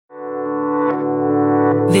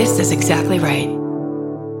This is exactly right.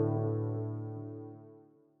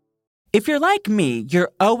 If you're like me,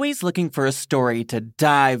 you're always looking for a story to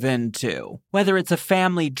dive into. Whether it's a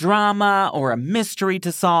family drama or a mystery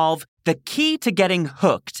to solve, the key to getting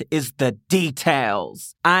hooked is the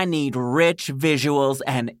details. I need rich visuals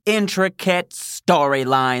and intricate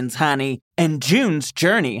storylines, honey. And June's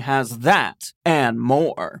Journey has that and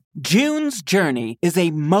more. June's Journey is a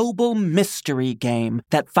mobile mystery game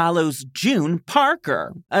that follows June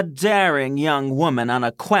Parker, a daring young woman on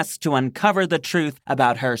a quest to uncover the truth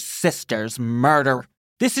about her sister's murder.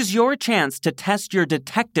 This is your chance to test your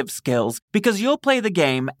detective skills because you'll play the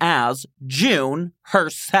game as June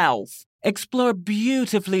herself. Explore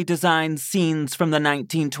beautifully designed scenes from the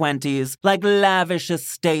 1920s, like lavish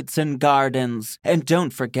estates and gardens. And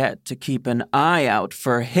don't forget to keep an eye out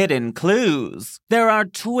for hidden clues. There are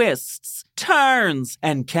twists, turns,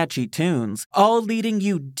 and catchy tunes, all leading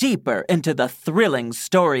you deeper into the thrilling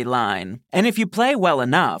storyline. And if you play well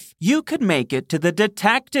enough, you could make it to the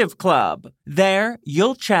Detective Club. There,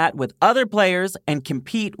 you'll chat with other players and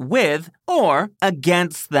compete with or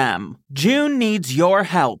against them. June needs your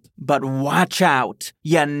help, but watch out.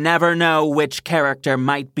 You never know which character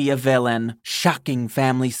might be a villain. Shocking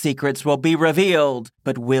family secrets will be revealed,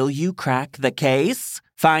 but will you crack the case?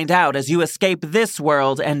 Find out as you escape this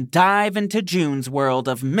world and dive into June's world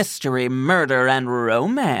of mystery, murder, and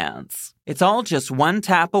romance. It's all just one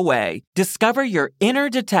tap away. Discover your inner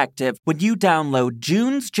detective when you download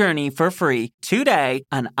June's Journey for free today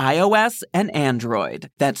on iOS and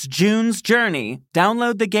Android. That's June's Journey.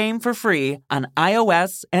 Download the game for free on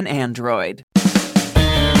iOS and Android.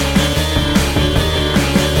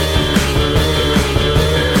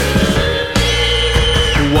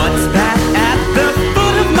 What's that at the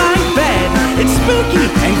foot of my bed? It's spooky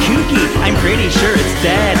and kooky, I'm pretty sure it's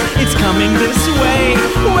dead. It's coming this way.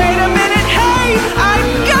 Wait a minute, hey, I'm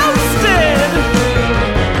ghosted!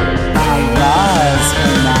 By Roz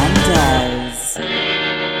Hernandez.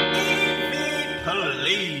 Evie,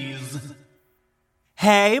 please.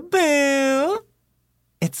 Hey, boo!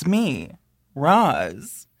 It's me,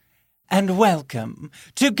 Roz. And welcome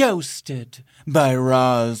to Ghosted by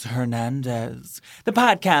Roz Hernandez, the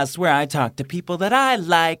podcast where I talk to people that I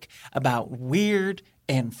like about weird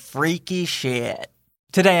and freaky shit.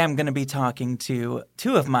 Today I'm going to be talking to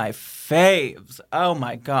two of my faves. Oh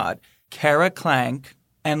my God. Klenk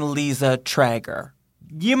and Liza Treyger.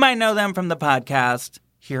 You might know them from the podcast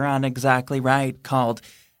here on Exactly Right called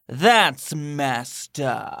That's Messed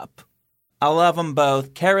Up. I love them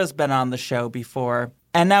both. Kara's been on the show before.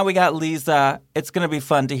 And now we got Liza. It's going to be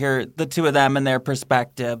fun to hear the two of them and their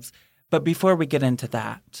perspectives. But before we get into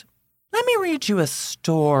that, let me read you a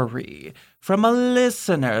story from a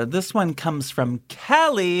listener. This one comes from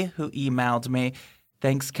Kelly, who emailed me.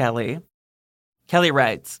 Thanks, Kelly. Kelly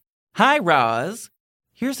writes, Hi, Roz.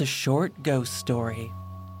 Here's a short ghost story.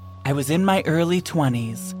 I was in my early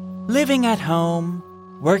 20s, living at home,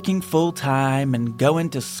 working full-time, and going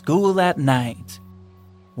to school at night.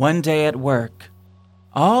 One day at work,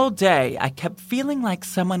 all day, I kept feeling like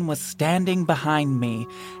someone was standing behind me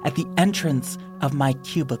at the entrance of my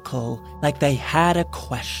cubicle, like they had a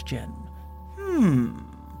question.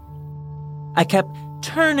 I kept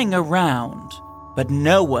turning around, but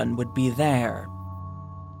no one would be there.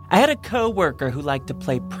 I had a coworker who liked to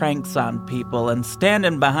play pranks on people, and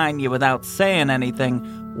standing behind you without saying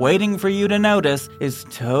anything, waiting for you to notice, is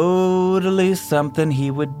totally something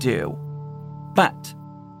he would do. But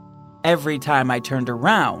every time I turned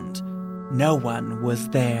around, no one was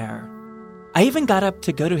there. I even got up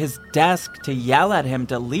to go to his desk to yell at him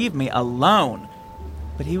to leave me alone.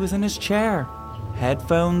 But he was in his chair,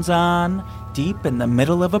 headphones on, deep in the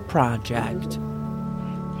middle of a project.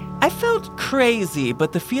 I felt crazy,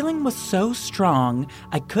 but the feeling was so strong,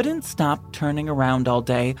 I couldn't stop turning around all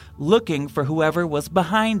day looking for whoever was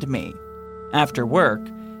behind me. After work,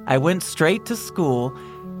 I went straight to school,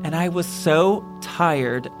 and I was so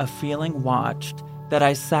tired of feeling watched that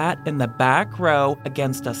I sat in the back row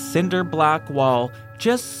against a cinder block wall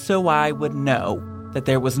just so I would know that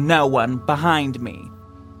there was no one behind me.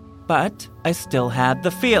 But I still had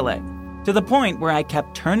the feeling, to the point where I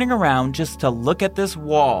kept turning around just to look at this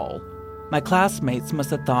wall. My classmates must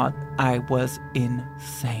have thought I was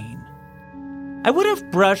insane. I would have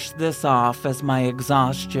brushed this off as my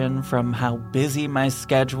exhaustion from how busy my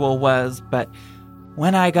schedule was, but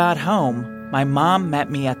when I got home, my mom met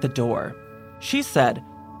me at the door. She said,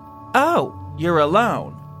 "Oh, you're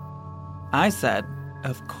alone." I said,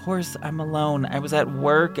 "Of course I'm alone. I was at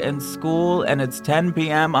work and school, and it's 10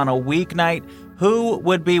 p.m. on a weeknight. Who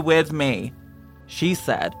would be with me?" She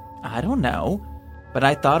said, "I don't know. but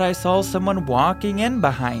I thought I saw someone walking in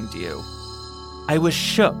behind you. I was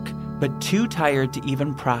shook, but too tired to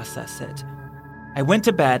even process it. I went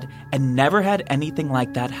to bed and never had anything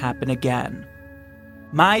like that happen again.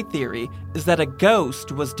 My theory is that a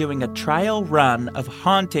ghost was doing a trial run of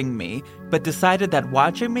haunting me, but decided that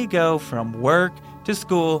watching me go from work to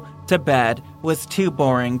school to bed was too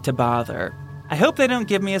boring to bother. I hope they don't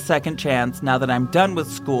give me a second chance now that I'm done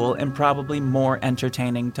with school and probably more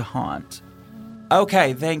entertaining to haunt.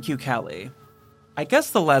 Okay, thank you, Kelly. I guess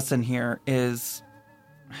the lesson here is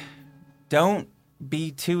don't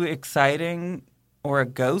be too exciting or a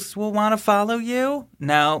ghost will want to follow you?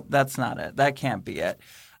 No, that's not it. That can't be it.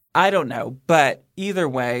 I don't know, but either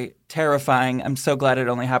way, terrifying. I'm so glad it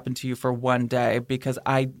only happened to you for one day because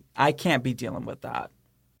I can't be dealing with that.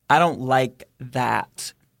 I don't like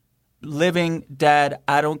that. Living, dead,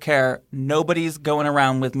 I don't care. Nobody's going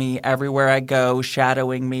around with me everywhere I go,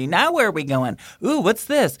 shadowing me. Now where are we going? Ooh, what's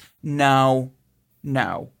this? No.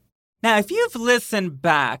 Now, if you've listened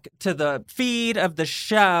back to the feed of the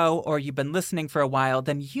show or you've been listening for a while,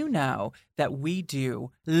 then you know that we do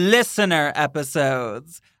listener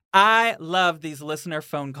episodes. I love these listener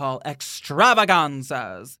phone call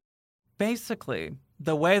extravaganzas. Basically,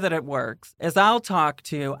 the way that it works is I'll talk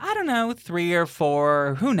to, 3 or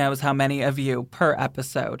 4, who knows how many of you per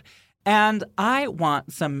episode. And I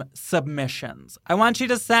want some submissions. I want you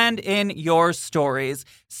to send in your stories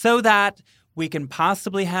so that we can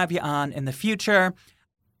possibly have you on in the future.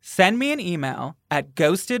 Send me an email at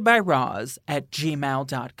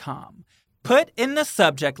ghostedbyroz@gmail.com. Put in the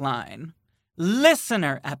subject line,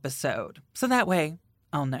 listener episode. So that way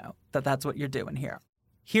I'll know that that's what you're doing here.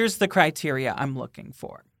 Here's the criteria I'm looking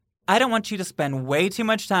for. I don't want you to spend way too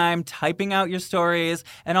much time typing out your stories.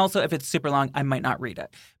 And also, if it's super long, I might not read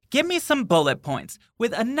it. Give me some bullet points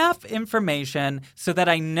with enough information so that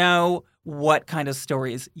I know what kind of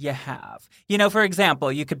stories you have. For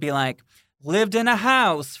example, you could be like, lived in a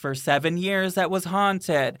house for 7 years that was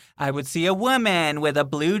haunted. I would see a woman with a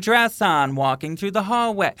blue dress on walking through the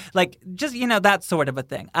hallway. That sort of a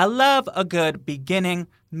thing. I love a good beginning,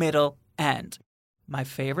 middle, end. My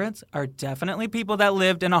favorites are definitely people that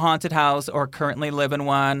lived in a haunted house or currently live in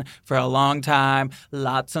one for a long time.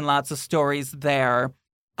 Lots and lots of stories there.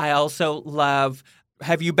 I also love,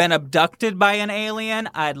 have you been abducted by an alien?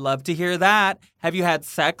 I'd love to hear that. Have you had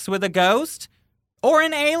sex with a ghost or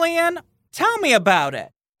an alien? Tell me about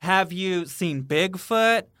it. Have you seen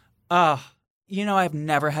Bigfoot? I've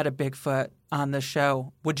never had a Bigfoot on the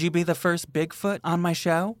show. Would you be the first Bigfoot on my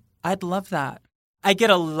show? I'd love that. I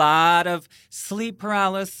get a lot of sleep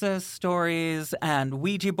paralysis stories and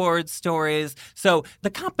Ouija board stories. So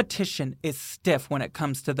the competition is stiff when it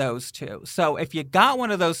comes to those two. So if you got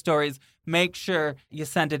one of those stories, make sure you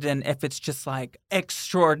send it in if it's just like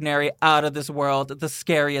extraordinary, out of this world, the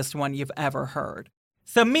scariest one you've ever heard.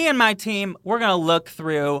 So me and my team, we're going to look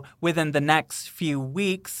through within the next few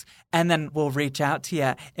weeks, and then we'll reach out to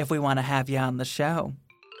you if we want to have you on the show.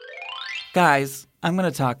 Guys, I'm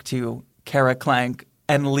going to talk to Klenk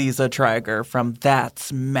and Liza Treyger from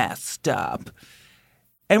That's Messed Up.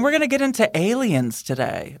 And we're going to get into aliens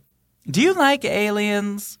today. Do you like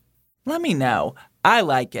aliens? Let me know. I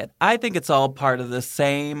like it. I think it's all part of the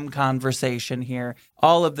same conversation here.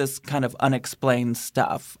 All of this kind of unexplained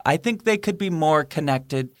stuff. I think they could be more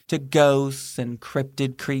connected to ghosts and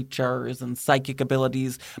cryptid creatures and psychic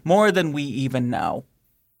abilities more than we even know.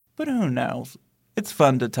 But who knows? It's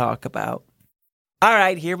fun to talk about. All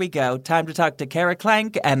right, here we go. Time to talk to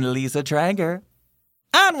Klenk and Liza Treyger.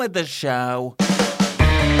 On with the show.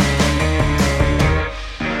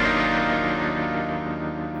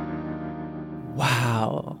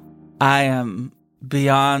 Wow. I am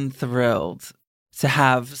beyond thrilled to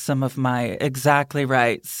have some of my exactly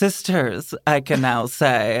right sisters, I can now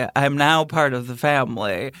say. I'm now part of the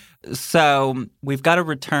family. So we've got a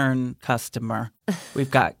return customer.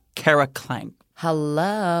 We've got Klenk.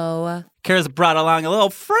 Hello. Kara's brought along a little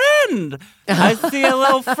friend. I see a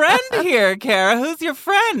little friend here, Kara. Who's your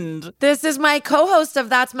friend? This is my co-host of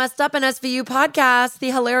That's Messed Up, an SVU podcast, the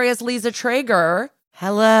hilarious Liza Treyger.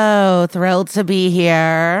 Hello. Thrilled to be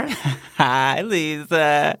here. Hi,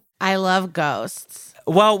 Liza. I love ghosts.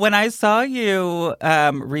 Well, when I saw you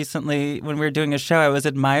recently when we were doing a show, I was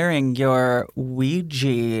admiring your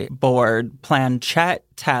Ouija board planchette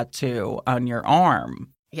tattoo on your arm.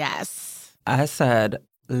 Yes. I said,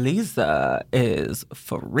 Liza is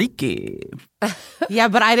freaky. Yeah,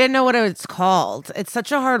 but I didn't know what it was called. It's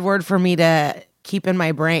such a hard word for me to keep in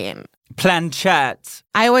my brain. Planchette.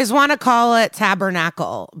 I always want to call it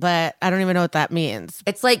tabernacle, but I don't even know what that means.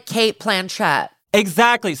 It's like Kate Blanchett.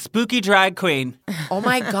 Exactly. Spooky drag queen. Oh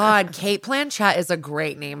my God. Kate Blanchett is a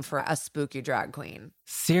great name for a spooky drag queen.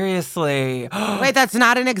 Seriously. Wait, that's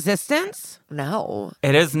not in existence? No.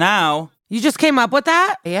 It is now. You just came up with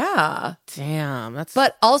that? Yeah. Damn, that's...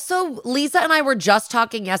 But also, Liza and I were just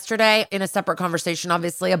talking yesterday in a separate conversation,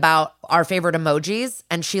 obviously, about our favorite emojis.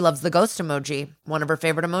 And she loves the ghost emoji, one of her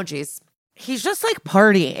favorite emojis. He's just like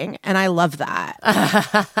partying, and I love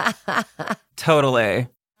that. Totally.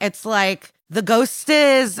 It's like the ghost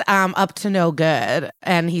is up to no good,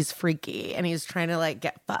 and he's freaky, and he's trying to like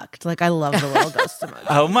get fucked. Like I love the little ghost emoji.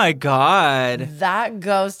 Oh my God. That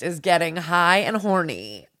ghost is getting high and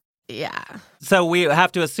horny. Yeah. So we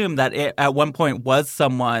have to assume that it at one point was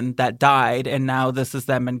someone that died, and now this is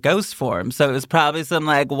them in ghost form. So it was probably some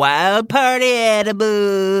like wild party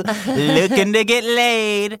animal looking to get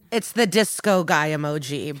laid. It's the disco guy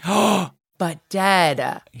emoji. But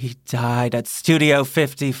dead. He died at Studio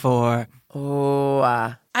 54. Oh.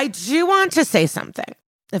 I do want to say something,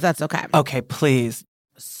 if that's okay. Okay, please.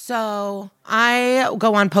 So I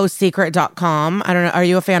go on postsecret.com. I don't know. Are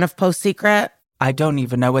you a fan of Post Secret? I don't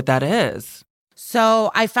even know what that is. So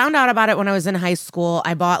I found out about it when I was in high school.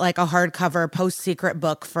 I bought like a hardcover Post Secret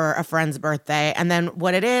book for a friend's birthday. And then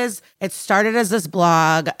what it is, it started as this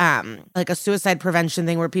blog, like a suicide prevention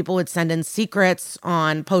thing where people would send in secrets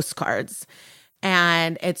on postcards.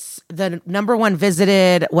 And it's the number one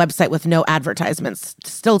visited website with no advertisements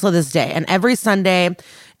still to this day. And every Sunday,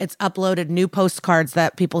 it's uploaded new postcards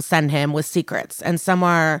that people send him with secrets. And some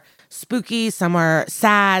are spooky, some are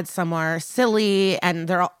sad, some are silly, and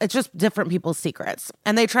it's just different people's secrets.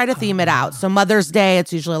 And they try to theme it out. So Mother's Day,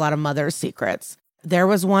 it's usually a lot of mother's secrets. There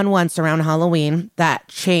was one once around Halloween that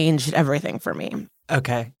changed everything for me.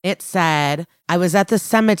 Okay. It said, I was at the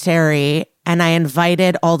cemetery and I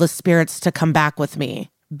invited all the spirits to come back with me.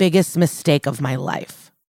 Biggest mistake of my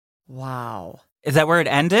life. Wow. Is that where it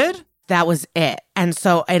ended? That was it. And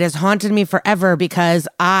so it has haunted me forever because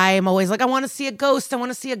I'm always like, I want to see a ghost. I want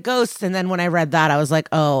to see a ghost. And then when I read that, I was like,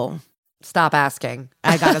 oh, Stop asking.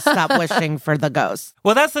 I got to stop wishing for the ghost.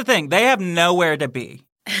 Well, that's the thing. They have nowhere to be.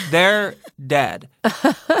 They're dead.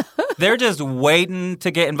 They're just waiting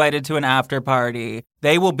to get invited to an after party.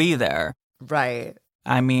 They will be there. Right.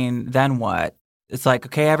 I mean, then what? It's like,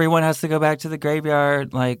 okay, everyone has to go back to the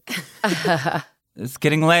graveyard. Like, it's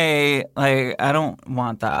getting late. Like, I don't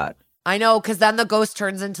want that. I know, because then the ghost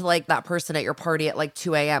turns into like that person at your party at like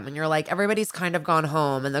 2 a.m. and you're like, everybody's kind of gone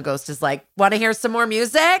home. And the ghost is like, want to hear some more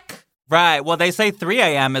music? Right. Well, they say 3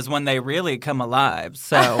 a.m. is when they really come alive.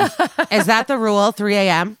 So, Is that the rule, 3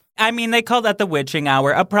 a.m.? I mean, they call that the witching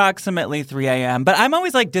hour, approximately 3 a.m. But I'm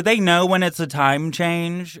always like, do they know when it's a time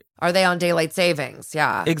change? Are they on daylight savings?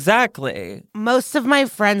 Yeah. Exactly. Most of my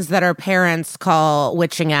friends that are parents call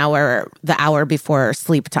witching hour the hour before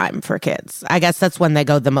sleep time for kids. I guess that's when they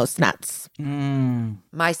go the most nuts.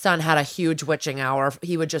 My son had a huge witching hour.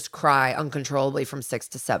 He would just cry uncontrollably from 6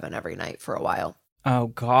 to 7 every night for a while. Oh,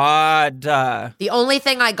 God. The only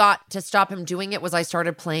thing I got to stop him doing it was I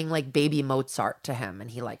started playing like baby Mozart to him,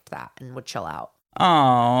 and he liked that and would chill out.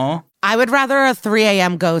 Oh. I would rather a 3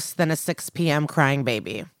 a.m. ghost than a 6 p.m. crying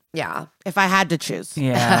baby, Yeah. if I had to choose.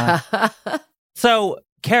 Yeah. So,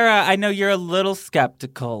 Kara, I know you're a little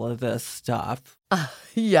skeptical of this stuff.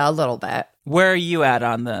 Yeah, a little bit. Where are you at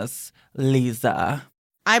on this, Liza?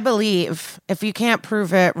 I believe. If you can't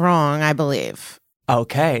prove it wrong, I believe.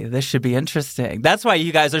 Okay, this should be interesting. That's why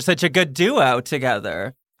you guys are such a good duo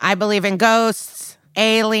together. I believe in ghosts,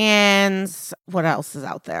 aliens. What else is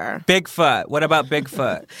out there? Bigfoot. What about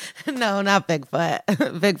Bigfoot? No, not Bigfoot.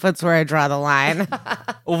 Bigfoot's where I draw the line.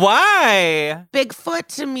 Why? Bigfoot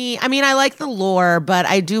to me, I mean, I like the lore, but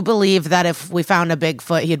I do believe that if we found a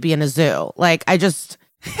Bigfoot, he'd be in a zoo. Like, I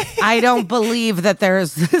don't believe that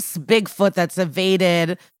there's this Bigfoot that's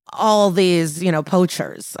evaded all these,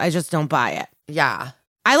 poachers. I just don't buy it. Yeah.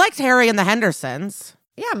 I liked Harry and the Hendersons.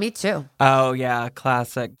 Yeah, me too. Oh, yeah,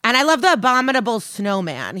 classic. And I love the abominable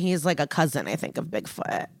snowman. He's like a cousin, I think, of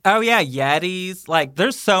Bigfoot. Oh, yeah, Yetis. Like,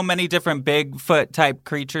 there's so many different Bigfoot-type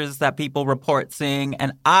creatures that people report seeing,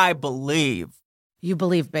 and I believe. You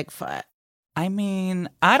believe Bigfoot? I mean,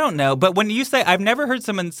 I don't know. But when you say, I've never heard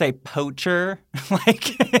someone say poacher,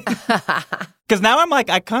 like, because now I'm like,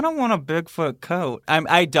 I kind of want a Bigfoot coat.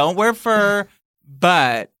 I don't wear fur,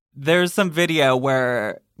 but there's some video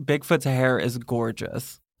where Bigfoot's hair is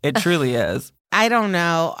gorgeous. It truly is. I don't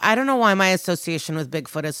know. I don't know why my association with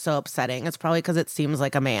Bigfoot is so upsetting. It's probably because it seems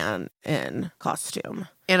like a man in costume.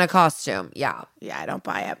 In a costume, yeah. Yeah, I don't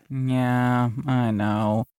buy it. Yeah, I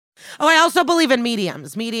know. Oh, I also believe in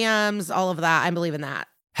mediums. Mediums, all of that. I believe in that.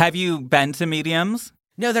 Have you been to mediums?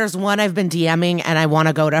 No, there's one I've been DMing and I want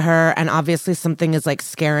to go to her. And obviously something is like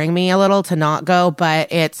scaring me a little to not go,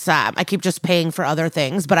 but it's, I keep just paying for other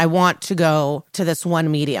things, but I want to go to this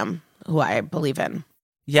one medium who I believe in.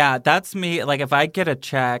 Yeah, that's me. Like, if I get a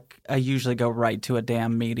check, I usually go right to a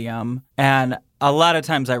damn medium. And a lot of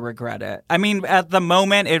times I regret it. I mean, at the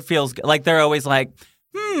moment, it feels like they're always like,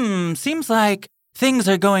 seems like things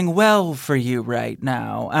are going well for you right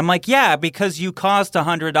now. I'm like, yeah, because you cost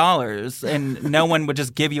 $100 and no one would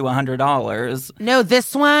just give you $100. No,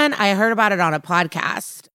 this one, I heard about it on a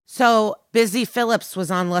podcast. So Busy Phillips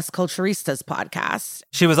was on Les Culturistas podcast.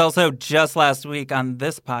 She was also just last week on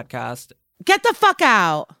this podcast. Get the fuck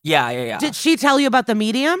out. Yeah. Did she tell you about the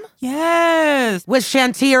medium? Yes. With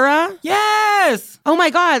Shantira? Yes. Oh my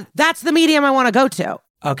God, that's the medium I want to go to.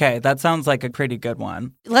 Okay, that sounds like a pretty good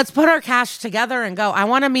one. Let's put our cash together and go. I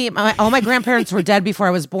want to meet all my grandparents were dead before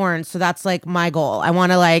I was born, so that's like my goal. I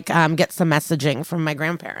want to like get some messaging from my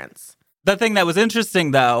grandparents. The thing that was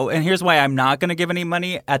interesting, though, and here's why I'm not going to give any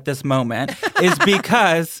money at this moment, is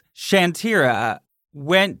because Shantira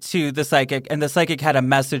went to the psychic, and the psychic had a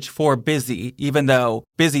message for Busy, even though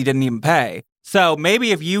Busy didn't even pay. So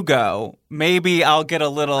maybe if you go, maybe I'll get a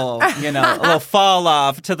little, a little fall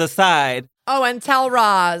off to the side. Oh, and tell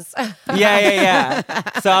Roz. Yeah.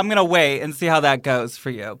 So I'm going to wait and see how that goes for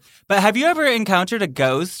you. But have you ever encountered a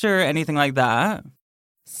ghost or anything like that?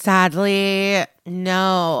 Sadly,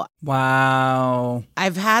 no. Wow.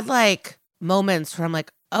 I've had like moments where I'm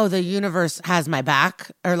like, oh, the universe has my back,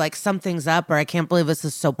 or like something's up, or I can't believe this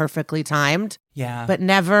is so perfectly timed. Yeah. But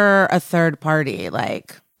never a third party,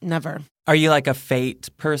 like never. Are you like a fate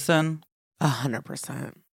person?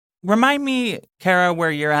 100%. Remind me, Kara,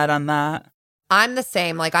 where you're at on that. I'm the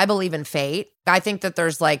same. Like, I believe in fate. I think that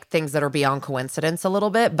there's like things that are beyond coincidence a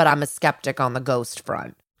little bit, but I'm a skeptic on the ghost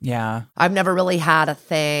front. Yeah. I've never really had a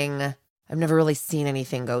thing. I've never really seen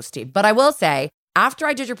anything ghosty. But I will say, after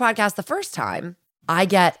I did your podcast the first time, I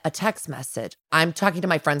get a text message. I'm talking to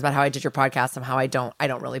my friends about how I did your podcast and how I don't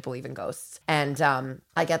really believe in ghosts. And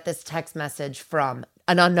I get this text message from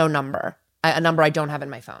an unknown number, a number I don't have in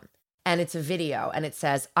my phone. And it's a video, and it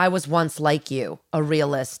says, I was once like you, a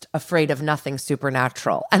realist, afraid of nothing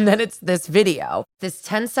supernatural. And then it's this video, this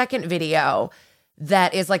 10-second video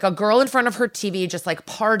that is like a girl in front of her TV just like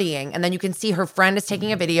partying. And then you can see her friend is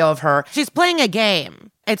taking a video of her. She's playing a game.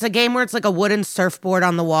 It's a game where it's like a wooden surfboard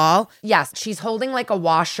on the wall. Yes, she's holding like a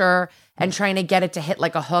washer and trying to get it to hit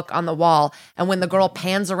like a hook on the wall. And when the girl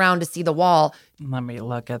pans around to see the wall, let me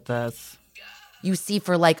look at this. You see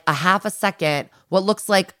for like a half a second what looks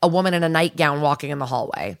like a woman in a nightgown walking in the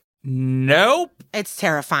hallway. Nope. It's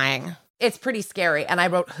terrifying. It's pretty scary. And I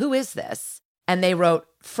wrote, who is this? And they wrote,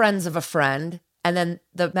 friends of a friend. And then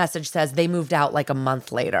the message says they moved out like a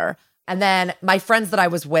month later. And then my friends that I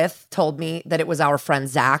was with told me that it was our friend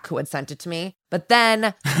Zach who had sent it to me. But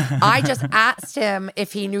then I just asked him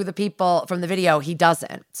if he knew the people from the video. He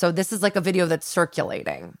doesn't. So this is like a video that's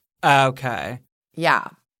circulating. Okay. Yeah.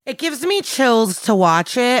 It gives me chills to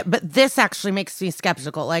watch it, but this actually makes me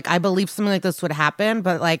skeptical. Like, I believe something like this would happen,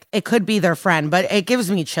 but like, it could be their friend, but it gives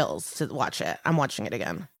me chills to watch it. I'm watching it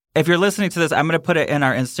again. If you're listening to this, I'm going to put it in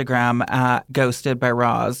our Instagram at Ghosted by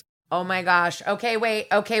Roz. Oh my gosh. Okay,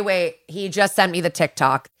 wait. He just sent me the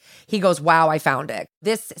TikTok. He goes, wow, I found it.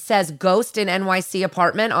 This says ghost in NYC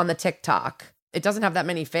apartment on the TikTok. It doesn't have that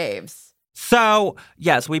many faves. So,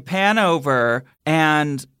 yes, we pan over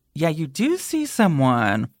and yeah, you do see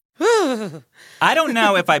someone. I don't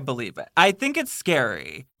know if I believe it. I think it's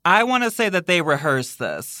scary. I want to say that they rehearsed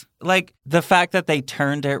this. Like, the fact that they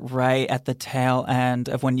turned it right at the tail end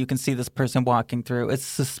of when you can see this person walking through, it's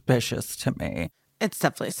suspicious to me. It's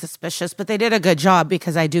definitely suspicious, but they did a good job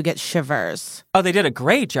because I do get shivers. Oh, they did a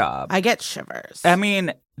great job. I get shivers. I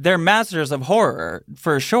mean, they're masters of horror,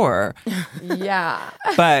 for sure. Yeah.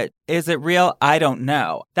 But is it real? I don't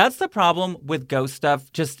know. That's the problem with ghost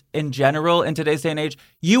stuff, just in general, in today's day and age.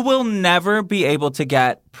 You will never be able to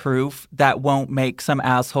get proof that won't make some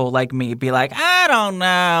asshole like me be like, I don't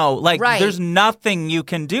know. Like, right. There's nothing you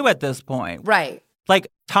can do at this point. Right. Like,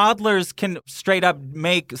 toddlers can straight up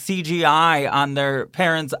make CGI on their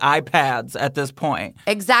parents' iPads at this point.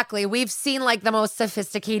 Exactly. We've seen like the most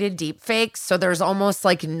sophisticated deep fakes, so there's almost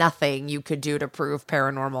like nothing you could do to prove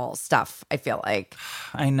paranormal stuff, I feel like.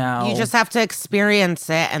 I know. You just have to experience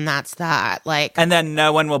it, and that's that. Like, and then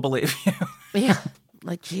no one will believe you. Yeah.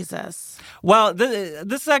 Like, Jesus. Well,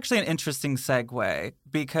 this is actually an interesting segue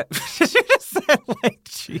because you just said, like,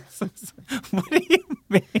 Jesus. What do you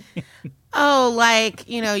mean? Oh, like,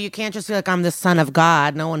 you can't just be like, I'm the son of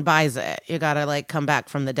God. No one buys it. You got to, like, come back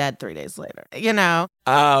from the dead 3 days later,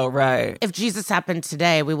 Oh, right. If Jesus happened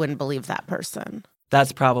today, we wouldn't believe that person.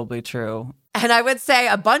 That's probably true. And I would say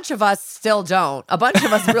a bunch of us still don't. A bunch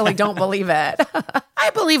of us really don't believe it. I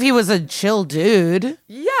believe he was a chill dude.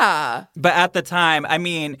 Yeah. But at the time, I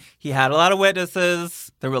mean, he had a lot of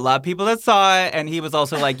witnesses. There were a lot of people that saw it. And he was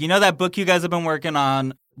also like, you know that book you guys have been working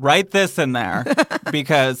on? Write this in there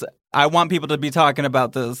because I want people to be talking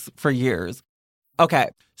about this for years. Okay,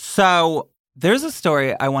 so there's a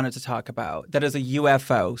story I wanted to talk about that is a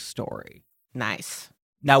UFO story. Nice.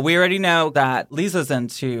 Now, we already know that Lisa's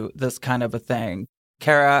into this kind of a thing.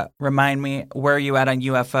 Kara, remind me, where are you at on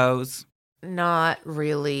UFOs? Not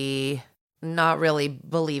really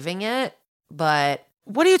believing it, but...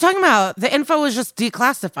 What are you talking about? The info was just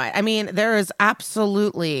declassified. I mean, there is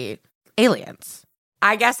absolutely aliens.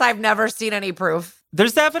 I guess I've never seen any proof.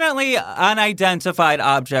 There's definitely unidentified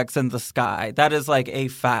objects in the sky. That is like a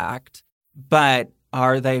fact. But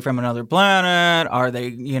are they from another planet? Are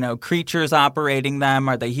they, creatures operating them?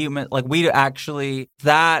 Are they human? Like,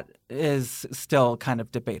 that is still kind of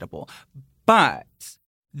debatable. But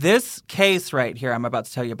this case right here I'm about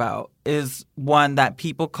to tell you about is one that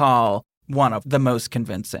people call one of the most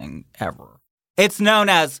convincing ever. It's known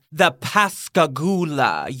as the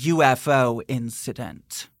Pascagoula UFO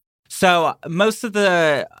incident. So most of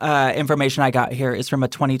the information I got here is from a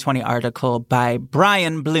 2020 article by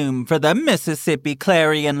Brian Bloom for the Mississippi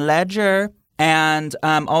Clarion Ledger, and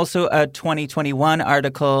also a 2021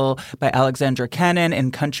 article by Alexandra Kennan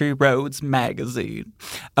in Country Roads magazine.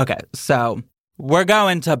 Okay, so we're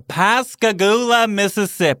going to Pascagoula,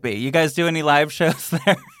 Mississippi. You guys do any live shows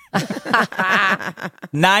there?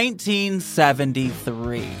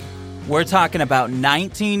 1973. We're talking about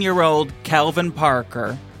 19-year-old Kelvin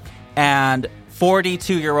Parker and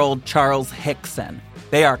 42-year-old Charles Hickson.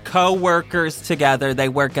 They are co-workers together. They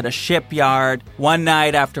work at a shipyard. One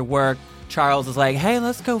night after work, Charles is like, hey,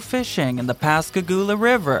 let's go fishing in the Pascagoula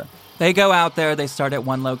River. They go out there. They start at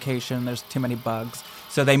one location. There's too many bugs.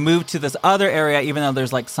 So they move to this other area, even though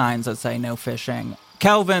there's like signs that say no fishing.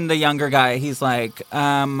 Kelvin, the younger guy, he's like,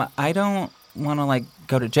 I don't want to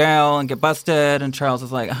go to jail and get busted. And Charles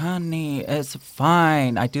is like, honey, it's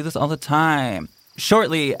fine. I do this all the time.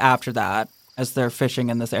 Shortly after that, as they're fishing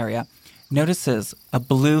in this area, notices a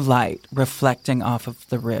blue light reflecting off of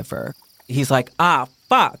the river. He's like,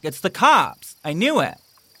 fuck, it's the cops. I knew it.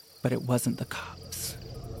 But it wasn't the cops.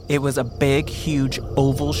 It was a big, huge,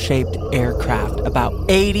 oval-shaped aircraft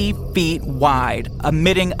about 80 feet wide,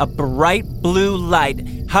 emitting a bright blue light,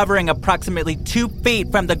 hovering approximately 2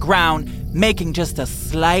 feet from the ground, making just a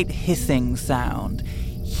slight hissing sound.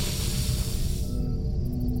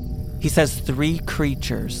 He says 3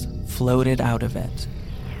 creatures floated out of it.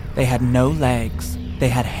 They had no legs. They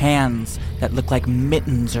had hands that looked like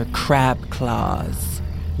mittens or crab claws.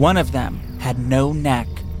 One of them had no neck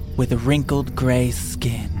with wrinkled gray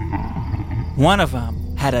skin. One of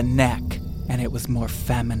them had a neck, and it was more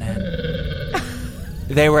feminine.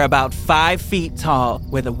 They were about 5 feet tall,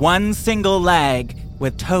 with one single leg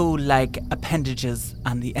with toe-like appendages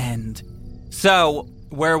on the end. So,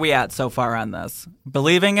 where are we at so far on this?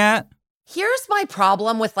 Believing it? Here's my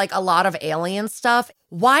problem with a lot of alien stuff.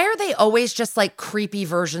 Why are they always just creepy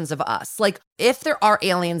versions of us? If there are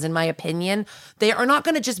aliens, in my opinion, they are not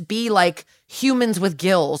going to just be humans with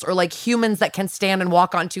gills or humans that can stand and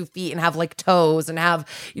walk on 2 feet and have toes and have,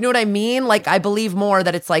 you know what I mean? I believe more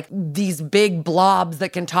that it's these big blobs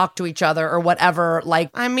that can talk to each other or whatever.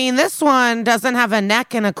 I mean, this one doesn't have a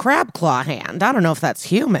neck and a crab claw hand. I don't know if that's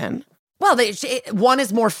human. Well, one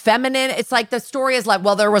is more feminine. It's the story is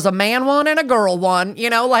there was a man one and a girl one,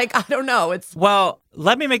 I don't know. Well,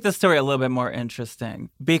 let me make this story a little bit more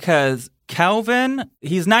interesting because Kelvin,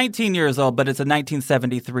 he's 19 years old, but it's a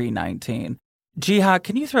 1973 19. Jihad,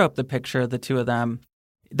 can you throw up the picture of the two of them?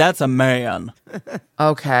 That's a man.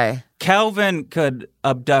 Okay. Kelvin could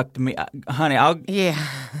abduct me. Honey, I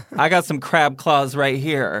got some crab claws right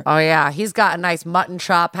here. Oh, yeah. He's got a nice mutton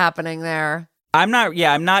chop happening there. I'm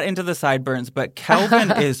not into the sideburns, but Kelvin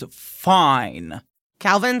is fine.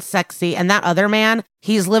 Calvin's sexy, and that other man,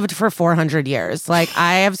 he's lived for 400 years. I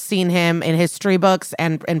have seen him in history books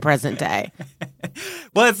and in present day.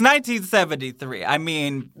 Well, it's 1973. I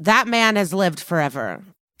mean... That man has lived forever.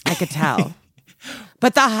 I could tell.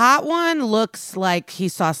 But the hot one looks like he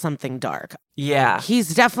saw something dark. Yeah.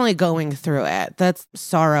 He's definitely going through it. That's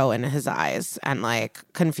sorrow in his eyes and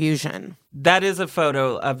confusion. That is a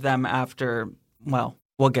photo of them after, well,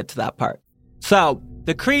 we'll get to that part. So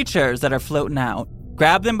the creatures that are floating out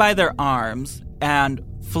grab them by their arms and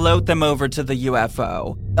float them over to the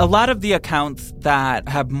UFO. A lot of the accounts that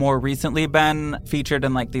have more recently been featured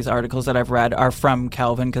in like these articles that I've read are from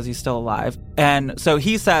Kelvin because he's still alive. And so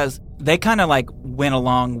he says they kind of like went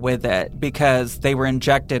along with it because they were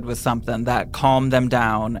injected with something that calmed them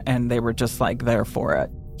down and they were just like there for it.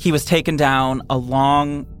 He was taken down a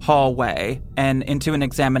long hallway and into an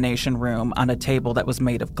examination room on a table that was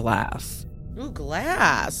made of glass. Ooh,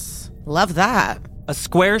 glass. Love that. A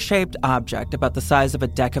square-shaped object about the size of a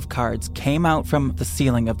deck of cards came out from the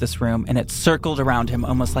ceiling of this room, and it circled around him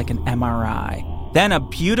almost like an MRI. Then a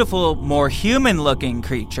beautiful, more human-looking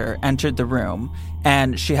creature entered the room,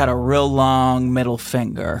 and she had a real long middle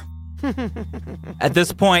finger. At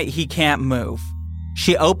this point, he can't move.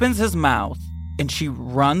 She opens his mouth, and she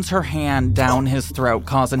runs her hand down his throat,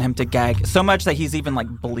 causing him to gag so much that he's even, like,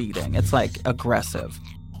 bleeding. It's, like, aggressive.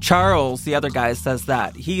 Charles, the other guy, says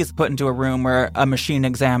that he's put into a room where a machine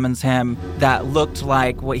examines him that looked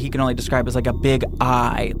like what he can only describe as like a big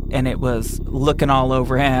eye, and it was looking all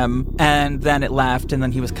over him, and then it left, and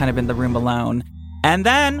then he was kind of in the room alone. And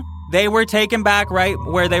then they were taken back right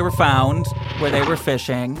where they were found, where they were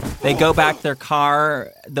fishing. They go back to their car,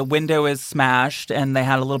 the window is smashed, and they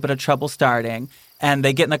had a little bit of trouble starting. And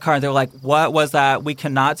they get in the car, and they're like, what was that? We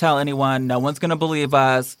cannot tell anyone. No one's going to believe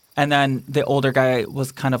us. And then the older guy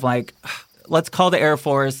was kind of like, let's call the Air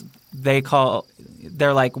Force.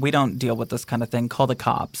 They're like, we don't deal with this kind of thing. Call the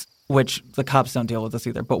cops, which the cops don't deal with this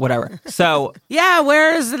either, but whatever. So yeah,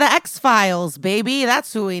 where's the X-Files, baby?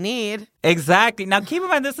 That's who we need. Exactly. Now, keep in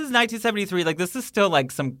mind, this is 1973. Like, this is still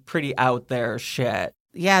like some pretty out there shit.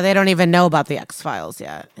 Yeah, they don't even know about the X-Files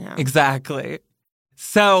yet. Yeah. Exactly.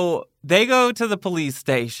 So they go to the police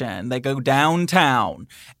station. They go downtown,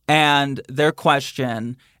 and they're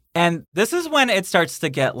questioned. And this is when it starts to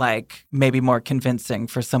get, like, maybe more convincing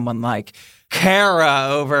for someone like Kara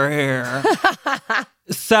over here.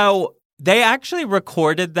 So they actually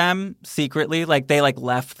recorded them secretly. Like, they, like,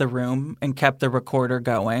 left the room and kept the recorder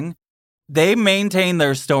going. They maintain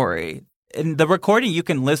their story. And the recording you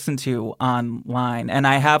can listen to online, and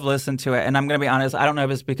I have listened to it. And I'm going to be honest, I don't know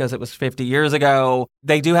if it's because it was 50 years ago.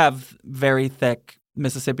 They do have very thick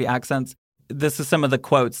Mississippi accents. This is some of the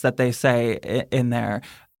quotes that they say in there.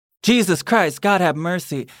 Jesus Christ, God have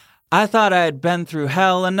mercy. I thought I had been through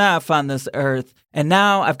hell enough on this earth, and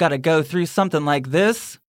now I've got to go through something like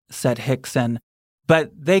this, said Hickson.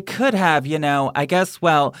 But they could have, I guess,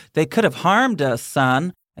 well, they could have harmed us,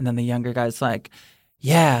 son. And then the younger guy's like,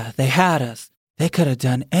 yeah, they had us. They could have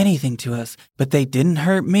done anything to us, but they didn't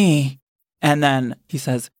hurt me. And then he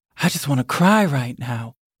says, I just want to cry right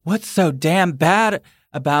now. What's so damn bad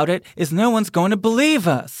about it is no one's going to believe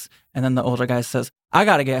us. And then the older guy says, I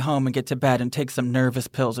got to get home and get to bed and take some nervous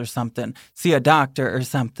pills or something, see a doctor or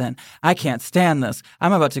something. I can't stand this.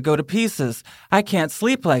 I'm about to go to pieces. I can't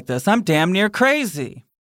sleep like this. I'm damn near crazy.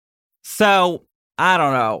 So, I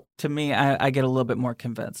don't know. To me, I get a little bit more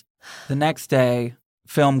convinced. The next day,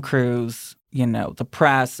 film crews, the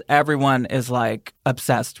press, everyone is like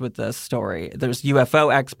obsessed with this story. There's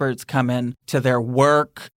UFO experts coming to their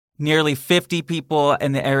work. Nearly 50 people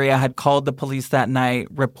in the area had called the police that night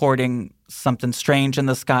reporting something strange in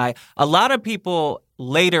the sky. A lot of people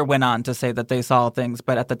later went on to say that they saw things,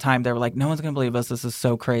 but at the time they were like, no one's going to believe us. This is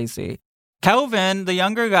so crazy. Kelvin, the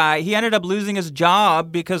younger guy, he ended up losing his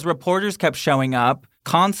job because reporters kept showing up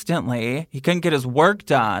constantly. He couldn't get his work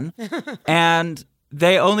done. And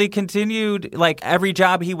they only continued like every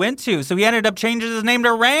job he went to. So he ended up changing his name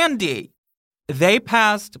to Randy. They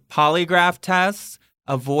passed polygraph tests,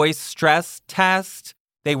 a voice stress test.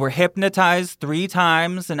 They were hypnotized 3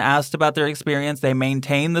 times and asked about their experience. They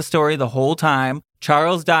maintained the story the whole time.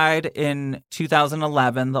 Charles died in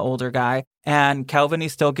 2011, the older guy. And Kelvin, he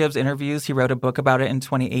still gives interviews. He wrote a book about it in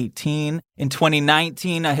 2018. In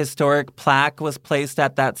 2019, a historic plaque was placed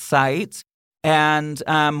at that site. And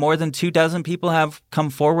more than 24 people have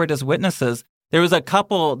come forward as witnesses. There was a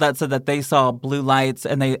couple that said that they saw blue lights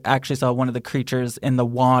and they actually saw one of the creatures in the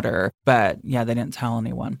water. But yeah, they didn't tell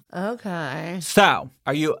anyone. Okay. So,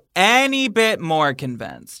 are you any bit more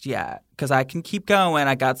convinced yet? Because I can keep going.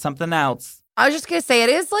 I got something else. I was just going to say, it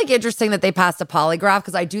is like interesting that they passed a polygraph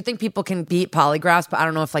because I do think people can beat polygraphs, but I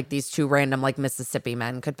don't know if like these 2 random like Mississippi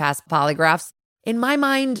men could pass polygraphs. In my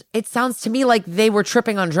mind, it sounds to me like they were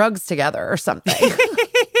tripping on drugs together or something.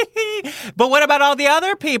 But what about all the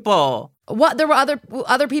other people? What? There were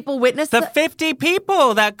other people witnessed? The 50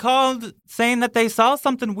 people that called saying that they saw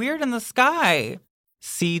something weird in the sky.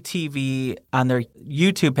 CTV on their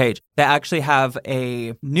YouTube page, they actually have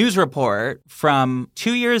a news report from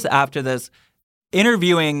 2 years after this,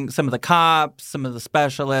 interviewing some of the cops, some of the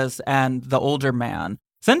specialists, and the older man.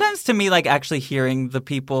 Sometimes to me, like actually hearing the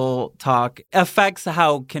people talk affects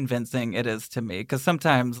how convincing it is to me. Because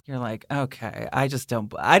sometimes you're like, okay, I just don't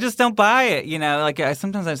buy it. You know, like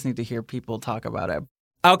sometimes I just need to hear people talk about it.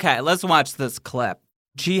 Okay, let's watch this clip.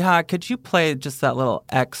 Jihad, could you play just that little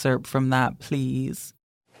excerpt from that, please?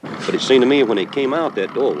 But it seemed to me when they came out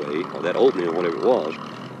that doorway, or that opening or whatever it was,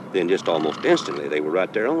 then just almost instantly they were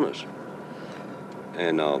right there on us.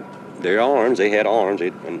 And their arms, they had arms,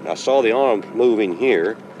 and I saw the arms moving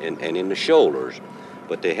here and in the shoulders,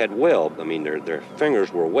 but they had webbed. I mean, their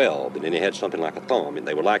fingers were webbed, and then they had something like a thumb, and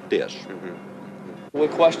they were like this. Mm-hmm. We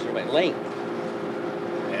questioned them at length.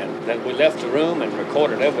 And then we left the room and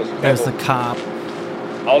recorded There's the cop.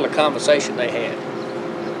 All the conversation they had.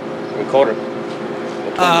 Recorded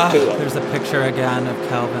between the two of them. There's a picture again of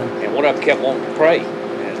Calvin. And one of them kept wanting to pray.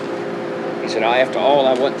 And he said, after all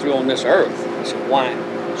I went through on this earth, he said, why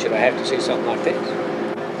should I have to see something like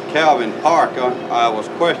this? Calvin Parker, I was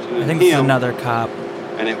questioning him. I think this is another cop.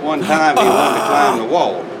 And at one time he wanted to climb the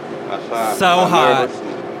wall. So hot.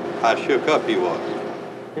 How shook up he was.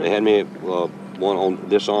 They had me one on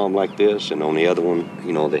this arm like this, and on the other one,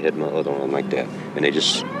 you know, they had my other arm like that. And I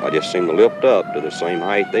just seemed to lift up to the same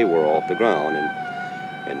height they were off the ground,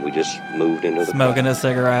 and we just moved into the smoking a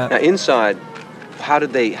cigarette. Now inside, how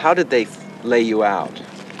did they lay you out?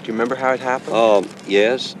 Do you remember how it happened?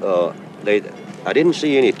 Yes. I didn't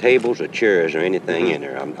see any tables or chairs or anything in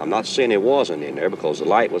there. I'm not saying there wasn't in there because the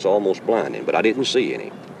light was almost blinding, but I didn't see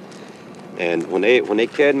any. And when they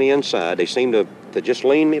carried me inside, they seemed to just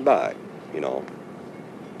lean me back, you know.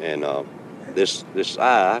 And this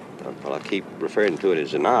eye, well, I keep referring to it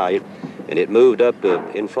as an eye, and it moved up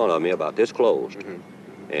in front of me about this close.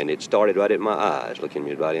 And it started right at my eyes, looking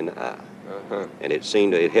me right in the eye. And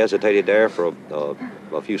it hesitated there for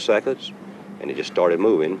a few seconds, and it just started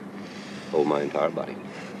moving over my entire body.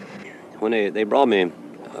 When they brought me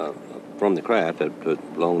from the craft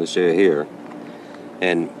along this area here,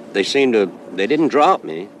 and they didn't drop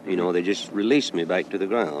me, you know, they just released me back to the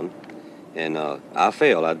ground. And I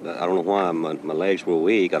fell. I don't know why my legs were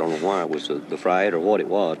weak. I don't know why it was the fright or what it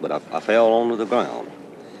was, but I fell onto the ground.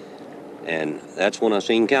 And that's when I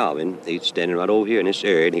seen Calvin. He's standing right over here in this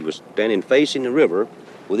area, and he was standing facing the river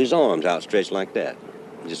with his arms outstretched like that,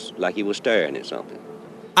 just like he was staring at something.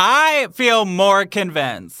 I feel more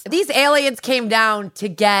convinced. These aliens came down to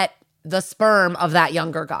get the sperm of that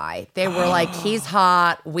younger guy. They were like, he's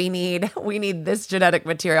hot. We need this genetic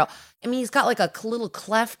material. I mean, he's got like a little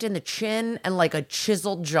cleft in the chin and like a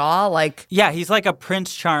chiseled jaw. Like, yeah, he's like a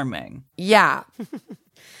Prince Charming. Yeah.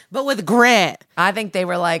 But with grit. I think they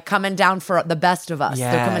were like coming down for the best of us.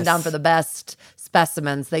 Yes. They're coming down for the best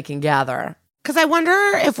specimens they can gather. Because I wonder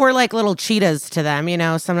if we're like little cheetahs to them, you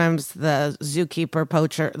know, sometimes the zookeeper,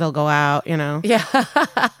 poacher, they'll go out, you know. Yeah.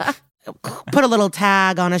 Put a little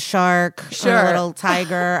tag on a shark, sure. Or a little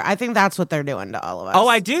tiger. I think that's what they're doing to all of us. Oh,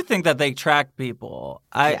 I do think that they track people.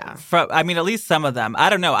 I mean, at least some of them. I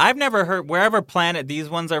don't know. I've never heard wherever planet these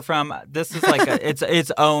ones are from. This is like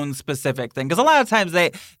its own specific thing. Because a lot of times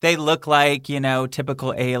they look like, you know,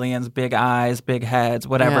 typical aliens, big eyes, big heads,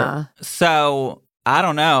 whatever. Yeah. So I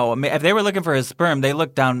don't know. I mean, if they were looking for his sperm, they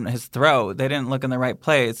looked down his throat. They didn't look in the right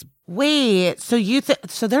place. Wait, so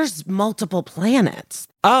so there's multiple planets.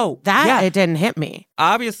 Oh, It didn't hit me.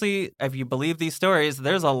 Obviously, if you believe these stories,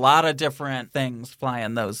 there's a lot of different things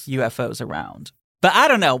flying those UFOs around. But I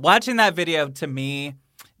don't know. Watching that video, to me,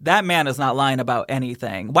 that man is not lying about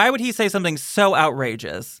anything. Why would he say something so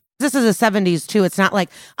outrageous? This is the 70s, too. It's not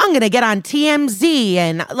like, I'm going to get on TMZ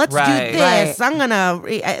and let's do this.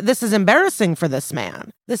 Right. This is embarrassing for this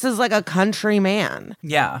man. This is like a country man.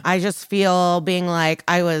 Yeah. I just feel being like,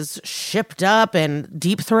 I was shipped up and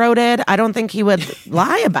deep-throated. I don't think he would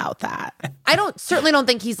lie about that. Certainly don't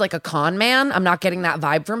think he's like a con man. I'm not getting that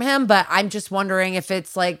vibe from him, but I'm just wondering if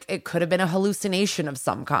it's like, it could have been a hallucination of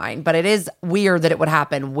some kind. But it is weird that it would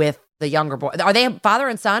happen with the younger boy. Are they father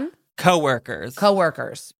and son? Coworkers.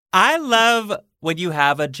 I love when you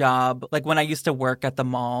have a job, like when I used to work at the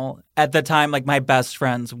mall, at the time, like my best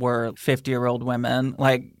friends were 50-year-old women.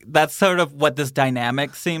 Like that's sort of what this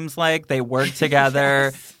dynamic seems like. They work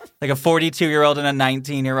together, yes. Like a 42-year-old and a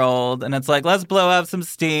 19-year-old. And it's like, let's blow up some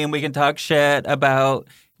steam. We can talk shit about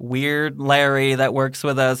weird Larry that works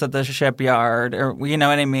with us at the shipyard, or you know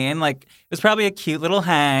what I mean? Like it was probably a cute little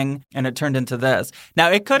hang, and it turned into this.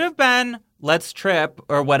 Now, it could have been let's trip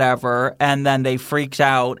or whatever, and then they freaked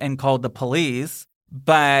out and called the police.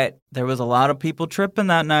 But there was a lot of people tripping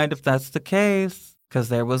that night, if that's the case, because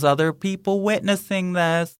there was other people witnessing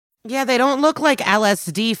this. Yeah, they don't look like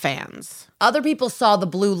LSD fans. Other people saw the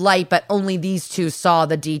blue light, but only these two saw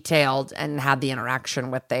the detailed and had the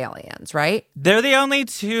interaction with the aliens, right? They're the only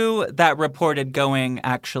two that reported going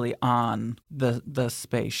actually on the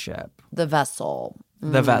spaceship. The vessel.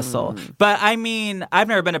 The vessel. But I mean, I've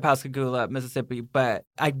never been to Pascagoula, Mississippi, but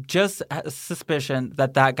I just had a suspicion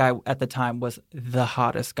that guy at the time was the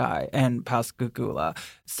hottest guy in Pascagoula.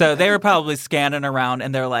 So they were probably scanning around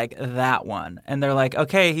and they're like, that one. And they're like,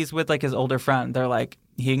 okay, he's with like his older friend. They're like,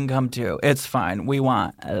 he can come too. It's fine. We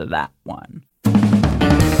want that one.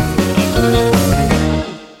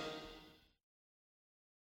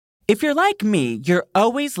 If you're like me, you're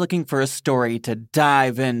always looking for a story to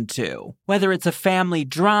dive into. Whether it's a family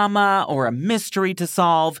drama or a mystery to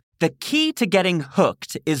solve, the key to getting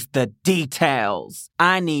hooked is the details.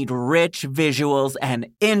 I need rich visuals and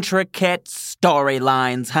intricate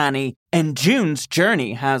storylines, honey. And June's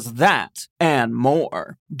Journey has that and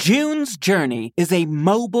more. June's Journey is a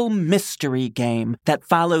mobile mystery game that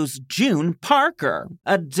follows June Parker,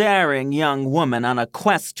 a daring young woman on a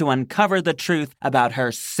quest to uncover the truth about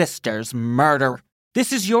her sister's murder.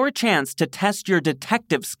 This is your chance to test your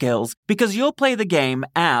detective skills because you'll play the game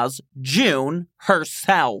as June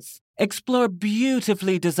herself. Explore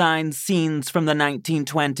beautifully designed scenes from the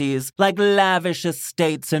 1920s, like lavish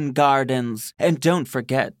estates and gardens. And don't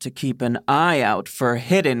forget to keep an eye out for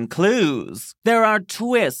hidden clues. There are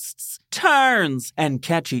twists, turns, and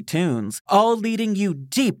catchy tunes, all leading you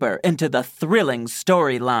deeper into the thrilling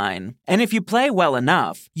storyline. And if you play well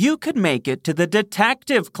enough, you could make it to the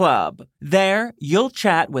Detective Club. There, you'll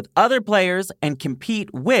chat with other players and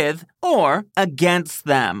compete with or against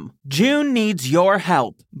them. June needs your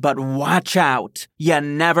help, but watch out. You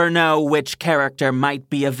never know which character might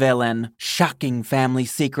be a villain. Shocking family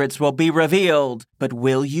secrets will be revealed, but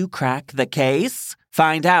will you crack the case?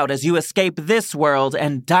 Find out as you escape this world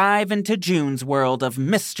and dive into June's world of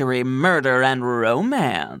mystery, murder, and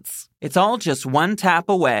romance. It's all just one tap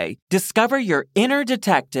away. Discover your inner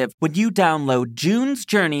detective when you download June's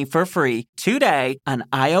Journey for free today on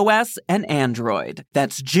iOS and Android.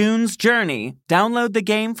 That's June's Journey. Download the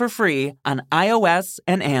game for free on iOS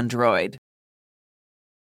and Android.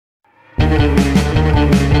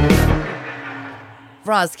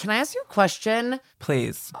 Roz, can I ask you a question?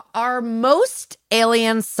 Please. Are most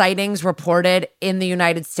alien sightings reported in the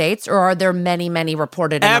United States, or are there many, many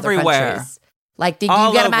reported in Everywhere. other countries? Like, you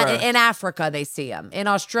All get them over. in Africa, they see them. In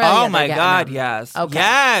Australia, Oh they my get God, them. yes. Okay.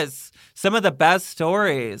 Yes. Some of the best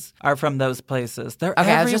stories are from those places. They're Okay,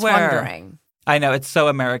 everywhere. I was just wondering. I know, it's so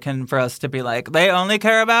American for us to be like, they only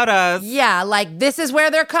care about us. Yeah, like, this is where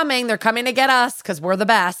they're coming. They're coming to get us because we're the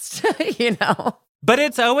best, you know? But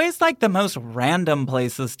it's always like the most random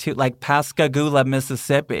places too, like Pascagoula,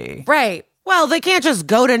 Mississippi. Right. Well, they can't just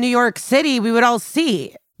go to New York City. We would all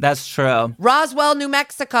see. That's true. Roswell, New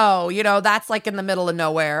Mexico, you know, that's like in the middle of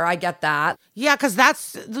nowhere. I get that. Yeah, because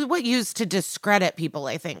that's what used to discredit people,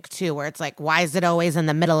 I think, too, where it's like, why is it always in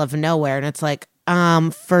the middle of nowhere? And it's like,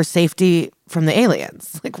 for safety from the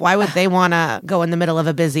aliens. Like, why would they want to go in the middle of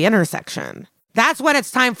a busy intersection? That's when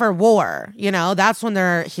it's time for war, you know? That's when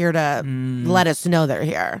they're here to let us know they're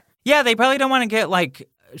here. Yeah, they probably don't want to get like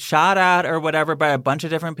shot at or whatever by a bunch of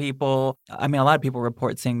different people. I mean, a lot of people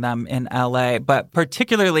report seeing them in LA, but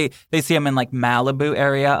particularly they see them in like Malibu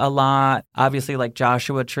area a lot. Obviously like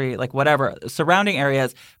Joshua Tree, like whatever, surrounding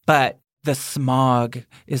areas. But the smog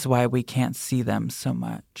is why we can't see them so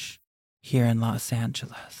much here in Los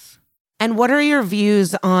Angeles. And what are your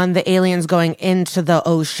views on the aliens going into the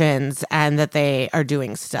oceans and that they are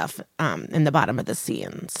doing stuff in the bottom of the sea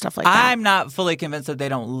and stuff like that? I'm not fully convinced that they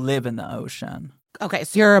don't live in the ocean. Okay,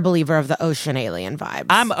 so you're a believer of the ocean alien vibes.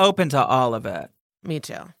 I'm open to all of it. Me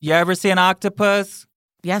too. You ever see an octopus?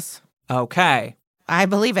 Yes. Okay. I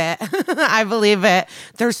believe it. I believe it.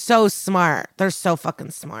 They're so smart. They're so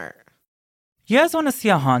fucking smart. You guys want to see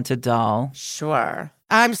a haunted doll? Sure.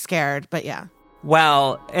 I'm scared, but yeah.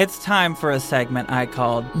 Well, it's time for a segment I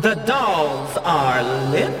called The Dolls Are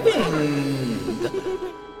Living.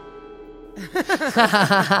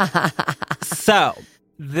 So,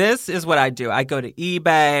 this is what I do. I go to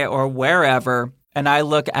eBay or wherever, and I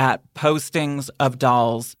look at postings of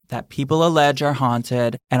dolls that people allege are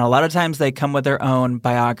haunted. And a lot of times they come with their own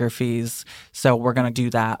biographies. So we're going to do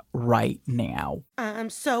that right now. I'm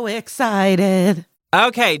so excited.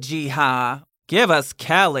 Okay, Jiha, give us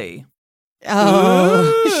Kelly.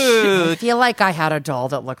 Oh, I feel like I had a doll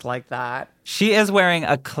that looked like that. She is wearing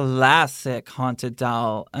a classic haunted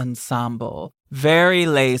doll ensemble. Very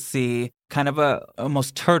lacy, kind of a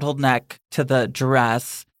almost turtleneck to the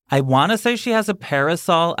dress. I want to say she has a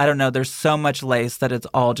parasol. I don't know. There's so much lace that it's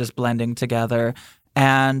all just blending together.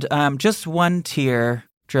 and just one tear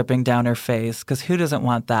dripping down her face, because who doesn't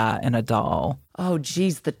want that in a doll? Oh,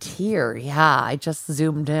 geez, the tear. Yeah, I just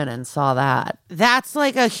zoomed in and saw that. That's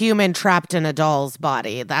like a human trapped in a doll's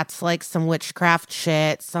body. That's like some witchcraft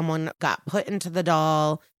shit. Someone got put into the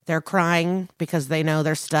doll. They're crying because they know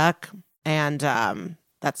they're stuck. And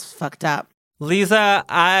that's fucked up. Liza,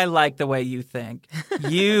 I like the way you think.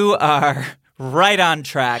 You are right on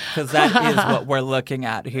track, because that is what we're looking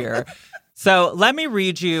at here. So let me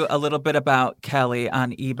read you a little bit about Kelly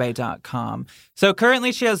on eBay.com. So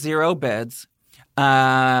currently she has 0 bids.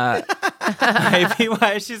 Maybe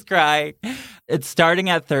why she's crying. It's starting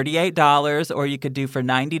at $38, or you could do for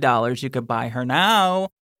 $90. You could buy her now.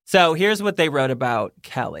 So here's what they wrote about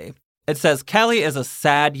Kelly. It says, Kelly is a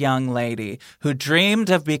sad young lady who dreamed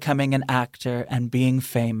of becoming an actor and being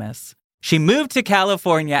famous. She moved to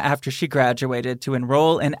California after she graduated to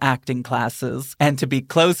enroll in acting classes and to be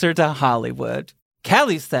closer to Hollywood.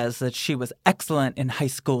 Kelly says that she was excellent in high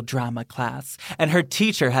school drama class, and her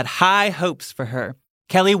teacher had high hopes for her.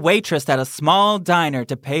 Kelly waitressed at a small diner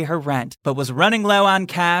to pay her rent, but was running low on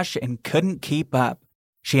cash and couldn't keep up.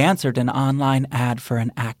 She answered an online ad for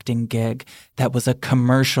an acting gig that was a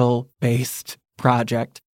commercial-based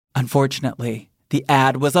project. Unfortunately, the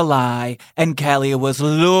ad was a lie, and Kelly was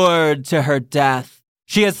lured to her death.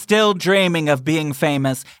 She is still dreaming of being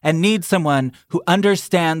famous and needs someone who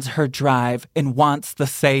understands her drive and wants the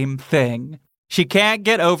same thing. She can't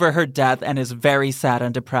get over her death and is very sad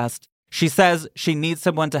and depressed. She says she needs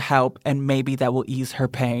someone to help, and maybe that will ease her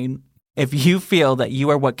pain. If you feel that you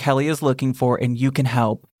are what Kelly is looking for and you can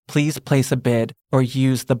help, please place a bid or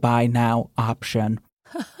use the buy now option.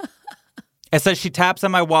 It says she taps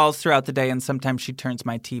on my walls throughout the day, and sometimes she turns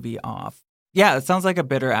my TV off. Yeah, it sounds like a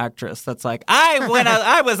bitter actress that's like,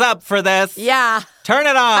 I was up for this. Yeah. Turn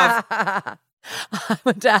it off. I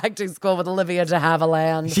went to acting school with Olivia de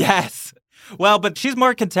Havilland. Yes. Well, but she's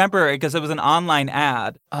more contemporary because it was an online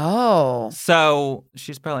ad. Oh. So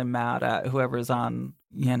she's probably mad at whoever's on,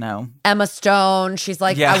 Emma Stone. She's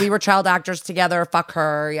like, Yeah. we were child actors together. Fuck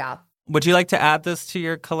her. Yeah. Would you like to add this to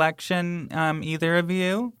your collection, either of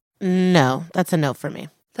you? No, that's a no for me.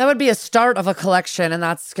 That would be a start of a collection, and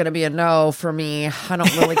that's going to be a no for me. I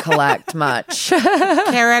don't really collect much.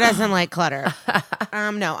 Kara doesn't like clutter.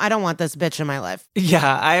 No, I don't want this bitch in my life.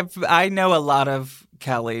 Yeah, I know a lot of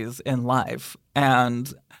Kellys in life,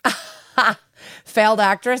 and Failed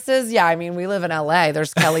actresses? Yeah, I mean, we live in LA.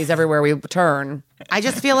 There's Kellys everywhere we turn. I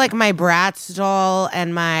just feel like my Bratz doll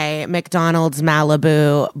and my McDonald's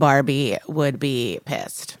Malibu Barbie would be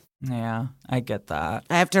pissed. yeah, I get that.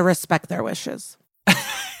 I have to respect their wishes.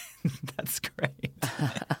 That's great.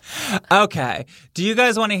 Okay, do you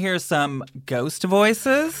guys want to hear some ghost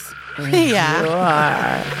voices?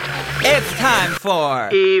 Yeah. It's time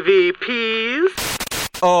for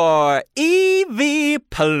EVPs or EV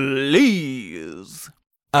Please.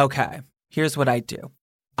 Okay, here's what I do.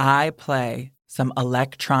 I play some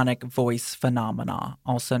electronic voice phenomena,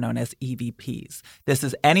 also known as EVPs. This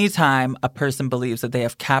is anytime a person believes that they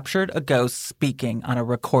have captured a ghost speaking on a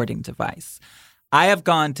recording device. I have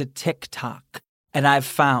gone to TikTok and I've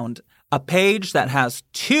found a page that has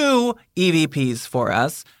 2 EVPs for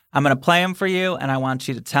us. I'm going to play them for you, and I want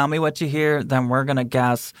you to tell me what you hear. Then we're going to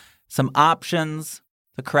guess some options,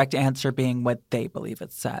 the correct answer being what they believe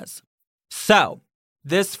it says. So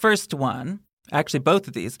this first one, actually both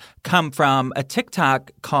of these, come from a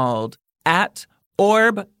TikTok called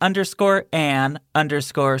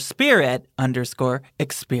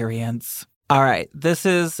 @orb_an_spirit_experience. All right, this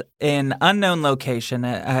is an unknown location.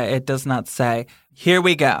 It does not say. Here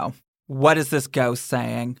we go. What is this ghost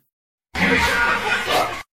saying?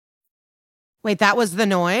 Wait, that was the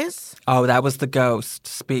noise? Oh, that was the ghost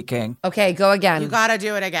speaking. Okay, go again. You gotta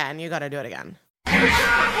do it again.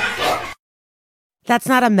 That's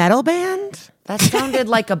not a metal band? That sounded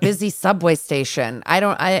like a busy subway station.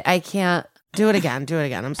 I can't. Do it again.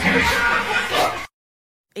 I'm sorry.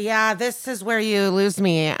 Yeah, this is where you lose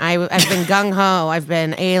me. I've been gung-ho. I've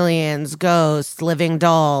been aliens, ghosts, living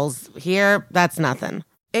dolls. Here, that's nothing.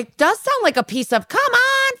 It does sound like a piece of "Come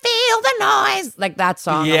on, feel the noise," like that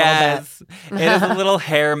song. Yes, it is a little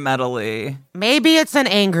hair metal-y. Maybe it's an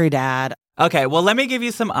angry dad. Okay, well, let me give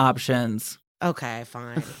you some options. Okay,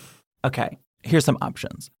 fine. Okay, here's some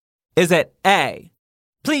options. Is it A,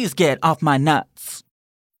 please get off my nuts?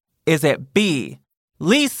 Is it B,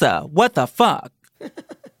 Lisa, what the fuck?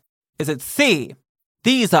 Is it C,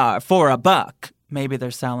 these are for $1? Maybe they're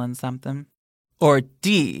selling something. Or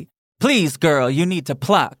D, please, girl, you need to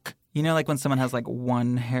pluck. You know, like when someone has like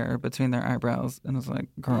one hair between their eyebrows and it's like,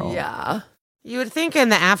 girl. Yeah. You would think in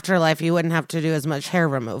the afterlife you wouldn't have to do as much hair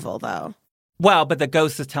removal, though. Well, but the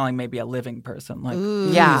ghost is telling maybe a living person, like,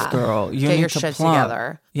 Yeah. girl, you Get need your to shit plump.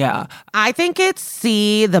 together. Yeah. I think it's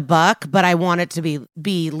C, the buck, but I want it to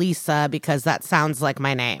be Lisa because that sounds like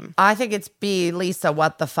my name. I think it's B, Lisa,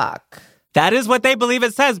 what the fuck? That is what they believe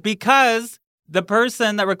it says because the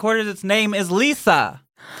person that recorded its name is Lisa.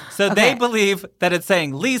 So they Okay. believe that it's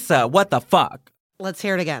saying, Lisa, what the fuck? Let's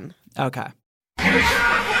hear it again. Okay.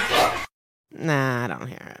 Nah, I don't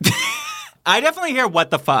hear it. I definitely hear what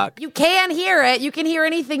the fuck. You can hear it. You can hear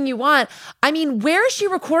anything you want. I mean, where is she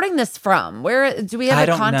recording this from? Where do we have I a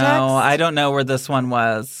don't context? know. I don't know where this one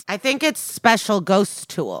was. I think it's special ghost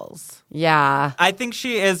tools. Yeah. I think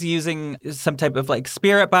she is using some type of like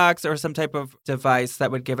spirit box or some type of device that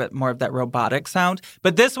would give it more of that robotic sound.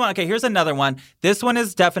 But this one, okay, here's another one. This one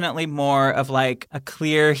is definitely more of like a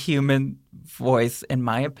clear human voice, in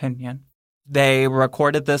my opinion. They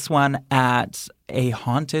recorded this one at a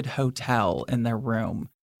haunted hotel in their room.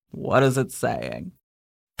 What is it saying?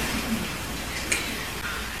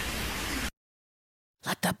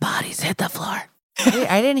 Let the bodies hit the floor.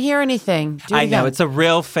 Wait, I didn't hear anything. Do it I know, again. it's a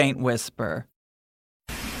real faint whisper.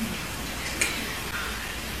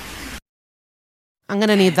 I'm going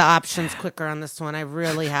to need the options quicker on this one. I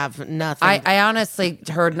really have nothing. I honestly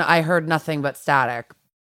heard nothing but static.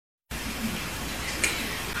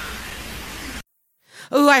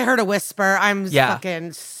 Ooh, I heard a whisper. I'm Yeah.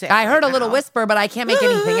 fucking sick. I heard a right little now. whisper, but I can't make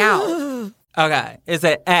anything out. Okay, is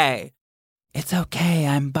it A, it's okay,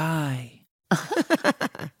 I'm bi?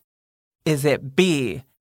 Is it B,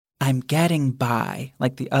 I'm getting by,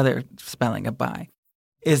 like the other spelling of bi?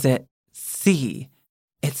 Is it C,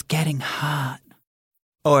 it's getting hot?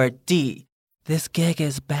 Or D, this gig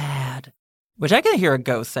is bad? Which I can hear a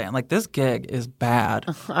ghost saying, like, this gig is bad.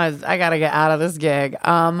 I gotta get out of this gig.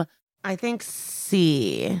 I think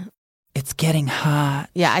C. It's getting hot.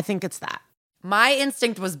 Yeah, I think it's that. My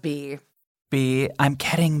instinct was B. B, I'm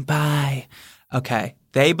getting by. Okay,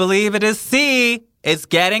 they believe it is C, it's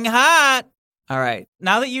getting hot. All right,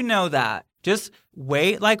 now that you know that, just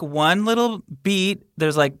wait like one little beat.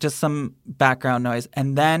 There's like just some background noise,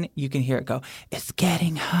 and then you can hear it go, it's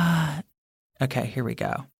getting hot. Okay, here we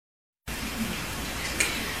go.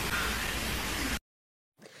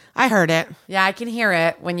 I heard it. Yeah, I can hear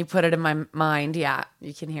it when you put it in my mind. Yeah,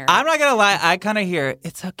 you can hear it. I'm not gonna lie, I kind of hear it.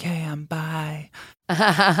 It's okay, I'm bi.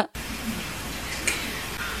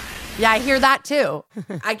 Yeah, I hear that too.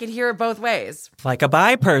 I can hear it both ways. Like a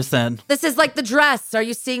bi person. This is like the dress. Are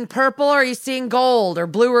you seeing purple or are you seeing gold or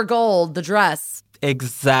blue or gold? The dress.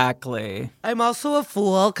 Exactly. I'm also a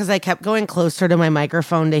fool because I kept going closer to my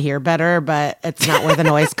microphone to hear better, but it's not where the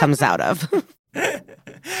noise comes out of.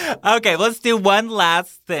 Okay, let's do one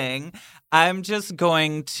last thing. I'm just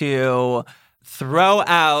going to throw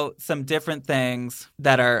out some different things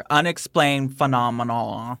that are unexplained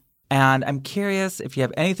phenomenal. And I'm curious if you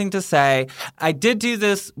have anything to say. I did do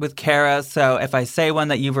this with Kara, so if I say one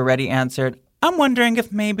that you've already answered, I'm wondering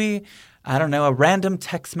if maybe, I don't know, a random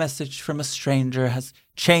text message from a stranger has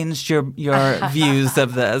changed your views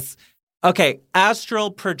of this. Okay, astral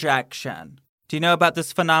projection. Do you know about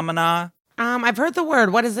this phenomena? I've heard the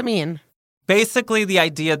word. What does it mean? Basically, the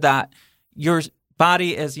idea that your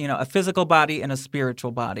body is, a physical body and a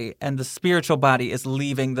spiritual body, and the spiritual body is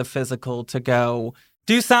leaving the physical to go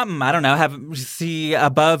do something. I don't know, see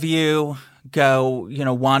above you, go,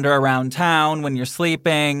 wander around town when you're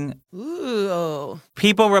sleeping. Ooh.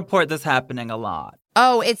 People report this happening a lot.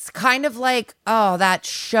 Oh, it's kind of like, that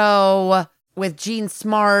show with Gene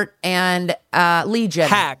Smart and Legion.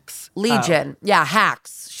 Hacks. Legion. Yeah,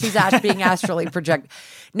 Hacks. She's being astrally projected.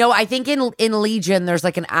 No, I think in Legion, there's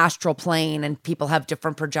like an astral plane and people have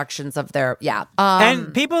different projections of their, yeah.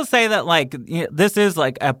 And people say that this is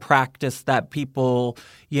like a practice that people,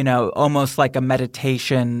 almost like a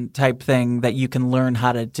meditation type thing that you can learn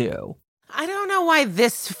how to do. I don't know why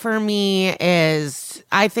this for me is,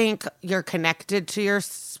 I think you're connected to your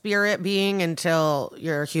spirit being until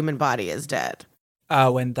your human body is dead.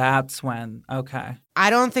 Oh, and that's when, okay. I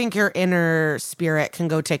don't think your inner spirit can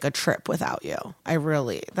go take a trip without you.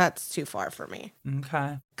 That's too far for me.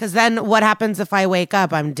 Okay. Because then what happens if I wake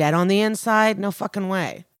up? I'm dead on the inside? No fucking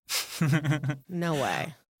way. No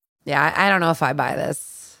way. Yeah, I don't know if I buy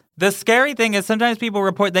this. The scary thing is sometimes people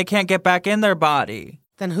report they can't get back in their body.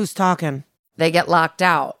 Then who's talking? They get locked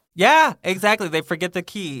out. Yeah, exactly. They forget the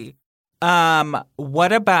key.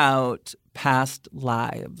 What about past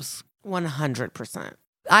lives? 100%.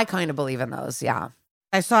 I kind of believe in those, yeah.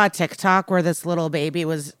 I saw a TikTok where this little baby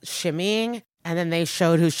was shimmying, and then they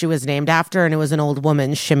showed who she was named after, and it was an old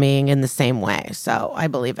woman shimmying in the same way. So I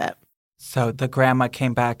believe it. So the grandma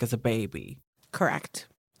came back as a baby. Correct.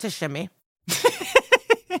 To shimmy.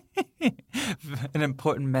 An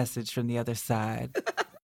important message from the other side.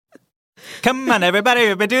 Come on,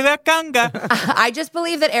 everybody, do the conga. I just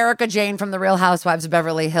believe that Erica Jane from The Real Housewives of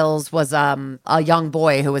Beverly Hills was a young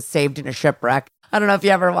boy who was saved in a shipwreck. I don't know if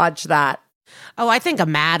you ever watched that. Oh, I think a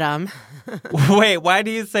madam. Wait, why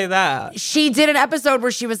do you say that? She did an episode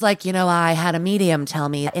where she was like, I had a medium tell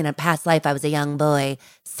me in a past life I was a young boy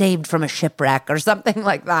saved from a shipwreck or something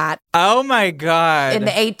like that. Oh, my God. In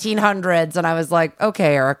the 1800s. And I was like,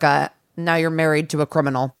 okay, Erica, now you're married to a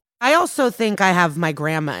criminal. I also think I have my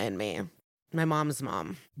grandma in me, my mom's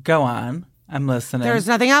mom. Go on. I'm listening. There's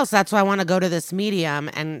nothing else. That's why I want to go to this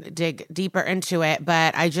medium and dig deeper into it.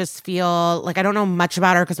 But I just feel like I don't know much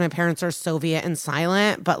about her because my parents are Soviet and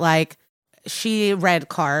silent. But like she read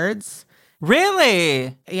cards.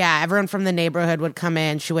 Really? Yeah. Everyone from the neighborhood would come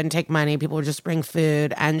in. She wouldn't take money. People would just bring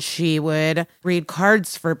food. And she would read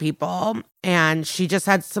cards for people. And she just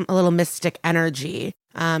had a little mystic energy.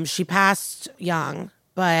 She passed young.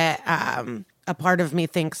 But a part of me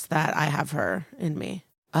thinks that I have her in me.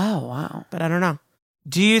 Oh, wow. But I don't know.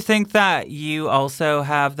 Do you think that you also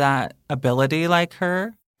have that ability like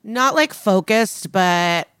her? Not like focused,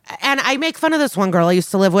 but... And I make fun of this one girl I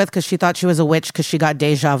used to live with because she thought she was a witch because she got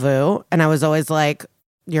deja vu. And I was always like,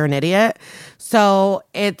 you're an idiot. So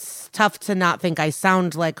it's tough to not think I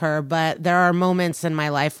sound like her. But there are moments in my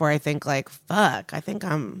life where I think like, fuck, I think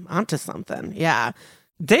I'm onto something. Yeah.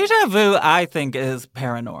 Deja vu, I think, is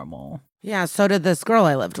paranormal. Yeah, so did this girl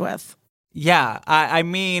I lived with. Yeah, I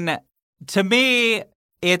mean, to me,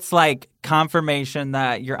 it's like confirmation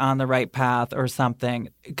that you're on the right path or something.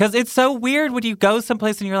 Because it's so weird when you go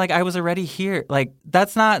someplace and you're like, I was already here. Like,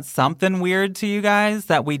 that's not something weird to you guys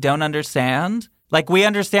that we don't understand? Like, we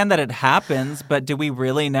understand that it happens, but do we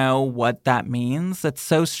really know what that means? It's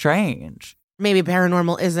so strange. Maybe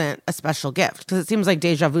paranormal isn't a special gift because it seems like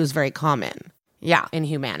deja vu is very common. Yeah. In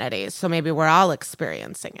humanity. So maybe we're all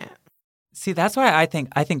experiencing it. See, that's why I think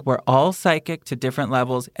we're all psychic to different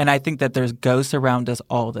levels. And I think that there's ghosts around us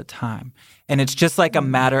all the time. And it's just like a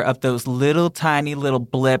matter of those little tiny little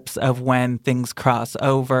blips of when things cross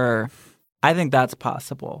over. I think that's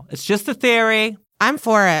possible. It's just a theory. I'm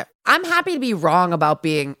for it. I'm happy to be wrong about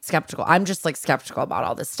being skeptical. I'm just like skeptical about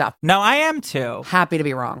all this stuff. No, I am too. Happy to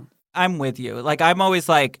be wrong. I'm with you. Like, I'm always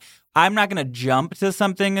like, I'm not going to jump to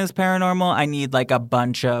something as paranormal. I need like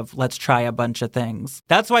let's try a bunch of things.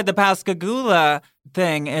 That's why the Pascagoula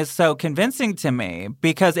thing is so convincing to me.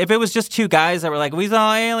 Because if it was just two guys that were like, we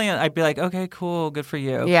saw aliens, I'd be like, okay, cool, good for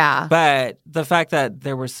you. Yeah. But the fact that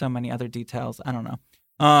there were so many other details, I don't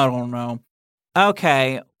know.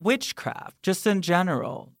 Okay, witchcraft, just in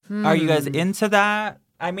general. Are you guys into that?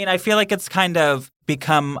 I mean, I feel like it's kind of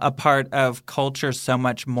become a part of culture so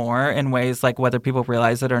much more in ways like whether people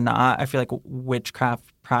realize it or not. I feel like witchcraft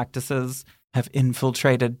practices have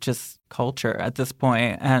infiltrated just culture at this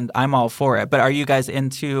point, and I'm all for it. But are you guys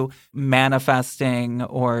into manifesting,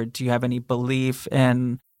 or do you have any belief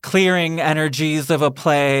in clearing energies of a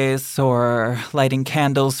place or lighting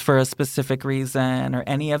candles for a specific reason or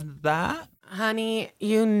any of that? Honey,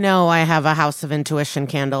 you know I have a House of Intuition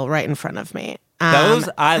candle right in front of me. Those,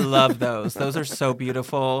 I love those. Those are so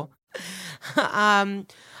beautiful.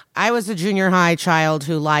 I was a junior high child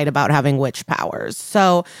who lied about having witch powers.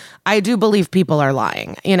 So I do believe people are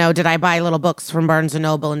lying. You know, did I buy little books from Barnes &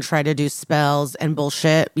 Noble and try to do spells and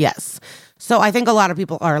bullshit? Yes. So I think a lot of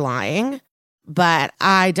people are lying. But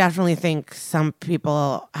I definitely think some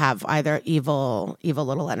people have either evil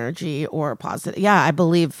little energy or positive. Yeah, I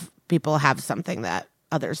believe people have something that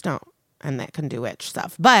others don't and that can do witch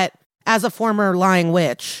stuff. But as a former lying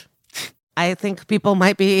witch, I think people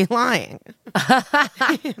might be lying.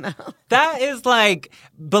 You know? That is like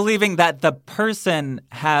believing that the person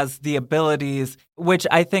has the abilities, which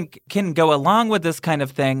I think can go along with this kind of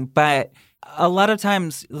thing. But a lot of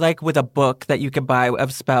times, like with a book that you could buy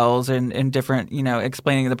of spells and different,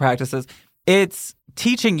 explaining the practices, it's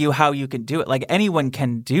teaching you how you can do it. Like anyone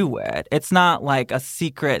can do it. It's not like a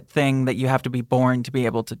secret thing that you have to be born to be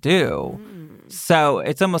able to do. So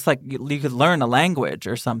it's almost like you could learn a language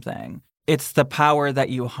or something. It's the power that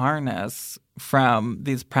you harness from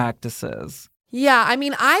these practices. Yeah, I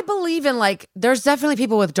mean, I believe in there's definitely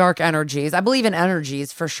people with dark energies. I believe in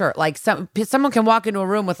energies for sure. Like someone can walk into a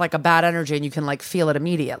room with like a bad energy and you can like feel it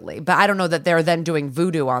immediately. But I don't know that they're then doing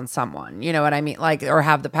voodoo on someone. You know what I mean? Like, or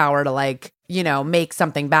have the power to make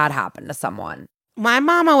something bad happen to someone. My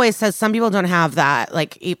mom always says some people don't have that.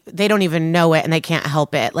 Like they don't even know it and they can't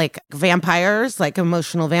help it. Like vampires, like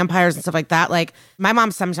emotional vampires and stuff like that. Like my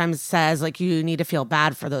mom sometimes says like you need to feel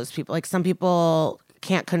bad for those people. Like some people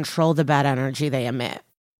can't control the bad energy they emit.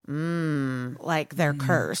 Like they're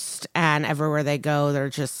cursed and everywhere they go, they're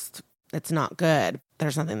just it's not good,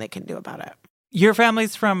 there's nothing they can do about it. Your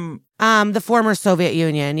family's from? The former Soviet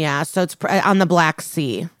Union, yeah. So it's on the Black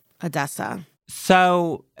Sea, Odessa.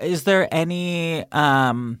 So is there any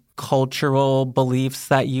cultural beliefs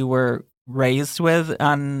that you were raised with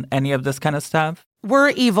on any of this kind of stuff?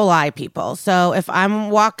 We're evil eye people. So if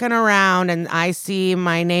I'm walking around and I see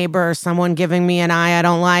my neighbor or someone giving me an eye I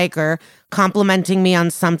don't like or complimenting me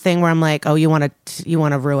on something where I'm like, oh, you want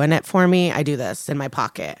to ruin it for me? I do this in my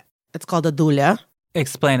pocket. It's called a dulya.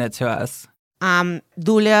 Explain it to us.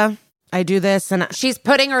 Dulya, I do this and She's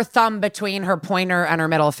putting her thumb between her pointer and her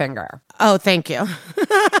middle finger. oh, thank you.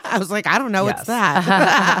 I was like, I don't know what's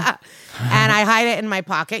that. And I hide it in my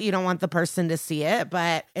pocket. You don't want the person to see it.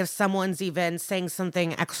 But if someone's even saying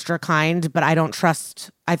something extra kind, but I don't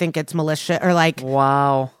trust, I think it's malicious or like,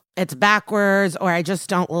 Wow. it's backwards or I just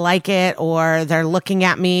don't like it or they're looking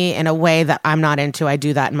at me in a way that I'm not into, I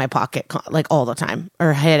do that in my pocket like all the time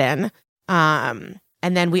or hidden.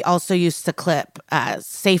 And then we also used to clip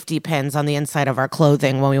safety pins on the inside of our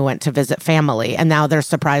clothing when we went to visit family. And now they're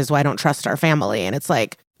surprised why I don't trust our family. And it's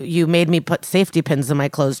like, you made me put safety pins in my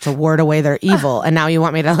clothes to ward away their evil. And now you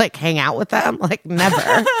want me to like hang out with them? Like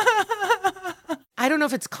never. I don't know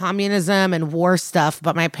if it's communism and war stuff,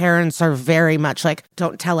 but my parents are very much like,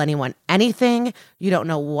 don't tell anyone anything. You don't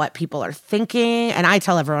know what people are thinking. And I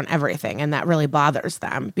tell everyone everything. And that really bothers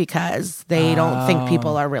them because they don't think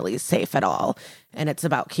people are really safe at all. And it's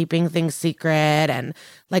about keeping things secret. And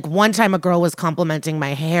like one time a girl was complimenting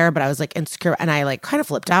my hair, but I was like insecure and I like kind of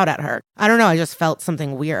flipped out at her. I don't know. I just felt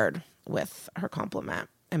something weird with her compliment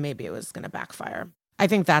and maybe it was going to backfire. I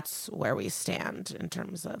think that's where we stand in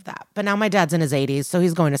terms of that. But now my dad's in his 80s, so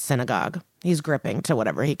he's going to synagogue. He's gripping to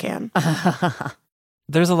whatever he can.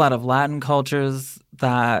 There's a lot of Latin cultures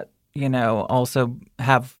that, also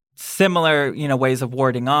have similar, ways of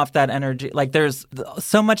warding off that energy. Like there's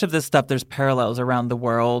so much of this stuff, there's parallels around the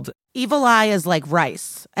world. Evil eye is like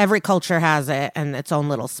rice. Every culture has it and its own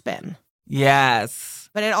little spin. Yes.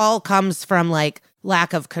 But it all comes from like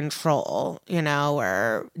lack of control,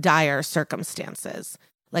 or dire circumstances.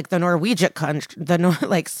 Like the Norwegian country,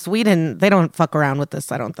 like Sweden, they don't fuck around with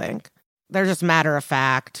this, I don't think. They're just matter of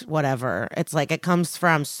fact, whatever. It's like it comes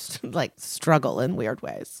from like struggle in weird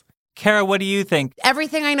ways. Kara, what do you think?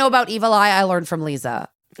 Everything I know about evil eye, I learned from Liza.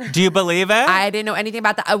 Do you believe it? I didn't know anything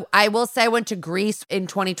about that. I will say I went to Greece in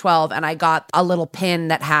 2012 and I got a little pin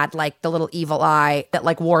that had like the little evil eye that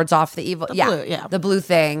like wards off the evil. The blue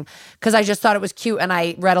thing. Because I just thought it was cute and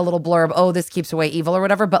I read a little blurb, oh, this keeps away evil or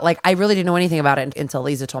whatever. But like I really didn't know anything about it until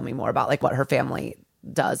Liza told me more about like what her family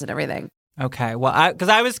does and everything. Okay. Well, because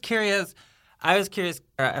I was curious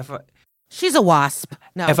if... She's a wasp.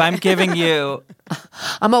 No. If I'm giving you...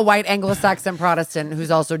 I'm a white Anglo-Saxon Protestant who's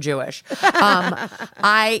also Jewish.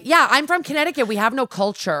 I'm from Connecticut. We have no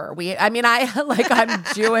culture. I'm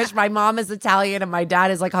Jewish. My mom is Italian and my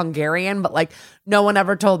dad is like Hungarian, but like no one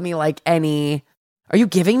ever told me like any... Are you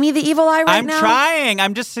giving me the evil eye right now? I'm trying.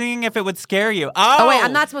 I'm just seeing if it would scare you. Oh wait,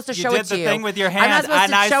 I'm not supposed to show it to you. You did the thing with your hand. I'm not supposed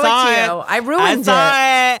to show it to you. I ruined it.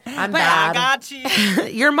 I saw it. I'm bad. I got you.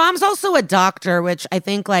 Your mom's also a doctor, which I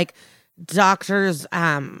think like doctors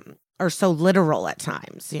are so literal at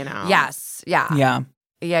times, Yes. Yeah. Yeah.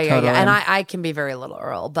 Totally. And I can be very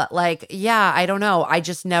literal, but like, yeah, I don't know. I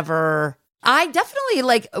just never... I definitely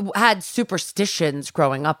like had superstitions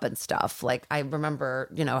growing up and stuff. Like I remember,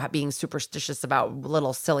 being superstitious about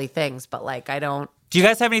little silly things, but like I don't. Do you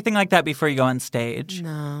guys have anything like that before you go on stage?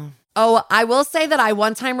 No. Oh, I will say that I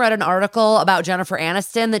one time read an article about Jennifer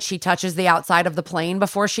Aniston that she touches the outside of the plane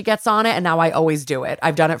before she gets on it. And now I always do it.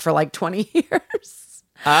 I've done it for like 20 years.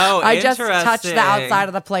 Oh, I just touch the outside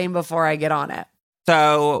of the plane before I get on it.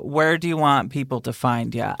 So where do you want people to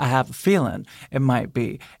find you? I have a feeling it might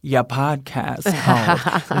be your podcast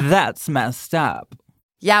called That's Messed Up.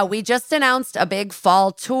 Yeah, we just announced a big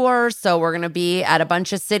fall tour. So we're going to be at a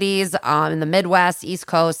bunch of cities in the Midwest, East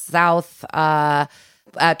Coast, South, at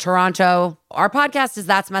Toronto. Our podcast is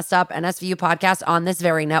That's Messed Up, an SVU podcast on this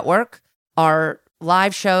very network. Our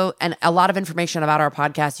live show and a lot of information about our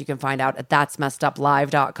podcast you can find out at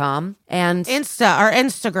thatsmesseduplive.com. And our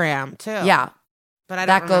Instagram too. Yeah. But I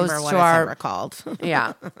don't remember what it's ever called.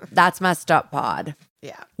 Yeah. That's Messed Up Pod.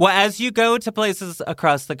 Yeah. Well, as you go to places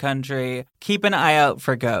across the country, keep an eye out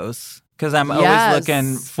for ghosts because I'm always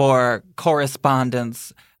looking for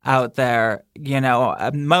correspondence out there.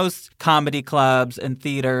 Most comedy clubs and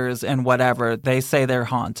theaters and whatever, they say they're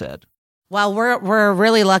haunted. Well, we're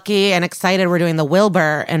really lucky and excited. We're doing the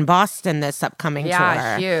Wilbur in Boston this upcoming tour.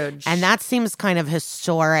 Yeah, huge. And that seems kind of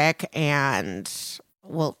historic and...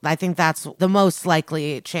 Well, I think that's the most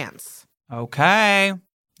likely chance. Okay.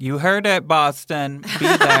 You heard it, Boston. Be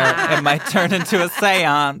there. It might turn into a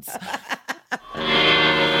seance.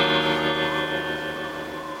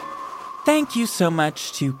 Thank you so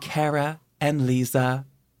much to Kara and Liza.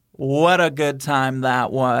 What a good time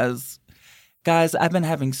that was. Guys, I've been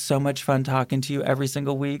having so much fun talking to you every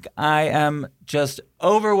single week. I am just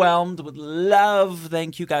overwhelmed with love.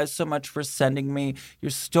 Thank you guys so much for sending me your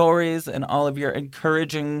stories and all of your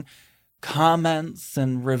encouraging comments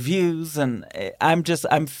and reviews, and I'm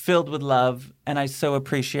filled with love, and I so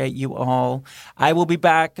appreciate you all. I will be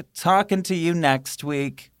back talking to you next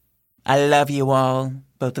week. I love you all,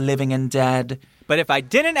 both living and dead. But if I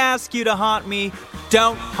didn't ask you to haunt me,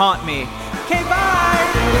 don't haunt me. Okay,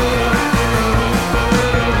 bye!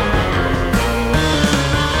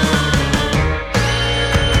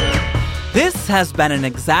 This has been an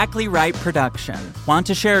Exactly Right production. Want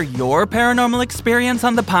to share your paranormal experience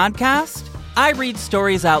on the podcast? I read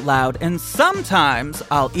stories out loud, and sometimes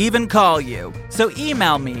I'll even call you. So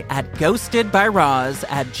email me at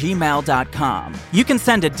ghostedbyroz@gmail.com. You can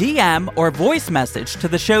send a DM or voice message to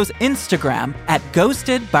the show's Instagram at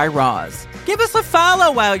ghostedbyroz. Give us a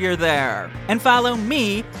follow while you're there. And follow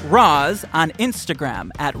me, Roz, on Instagram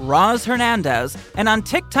at Roz Hernandez and on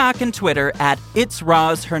TikTok and Twitter at It's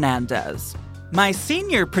Roz Hernandez. My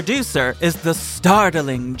senior producer is the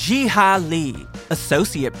startling Jiha Lee.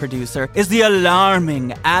 Associate producer is the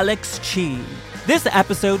alarming Alex Chi. This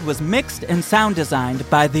episode was mixed and sound designed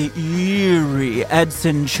by the eerie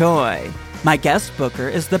Edson Choi. My guest booker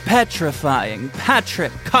is the petrifying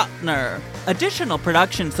Patrick Kottner. Additional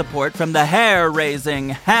production support from the hair-raising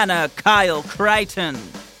Hannah Kyle Crichton.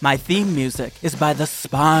 My theme music is by the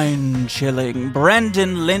spine-chilling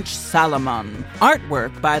Brendan Lynch Salomon.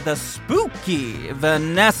 Artwork by the spooky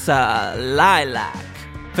Vanessa Lilac.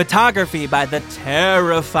 Photography by the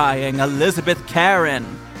terrifying Elizabeth Karen.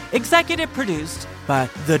 Executive produced by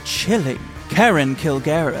the chilling Karen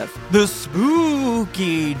Kilgariff, the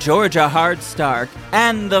spooky Georgia Hardstark,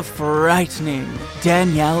 and the frightening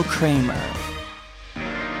Danielle Kramer.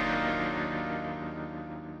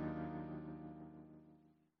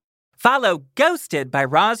 Follow Ghosted by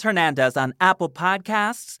Roz Hernandez on Apple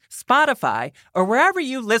Podcasts, Spotify, or wherever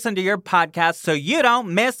you listen to your podcasts so you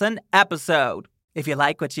don't miss an episode. If you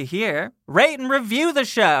like what you hear, rate and review the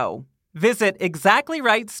show. Visit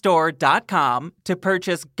exactlyrightstore.com to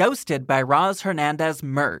purchase Ghosted by Roz Hernandez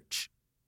merch.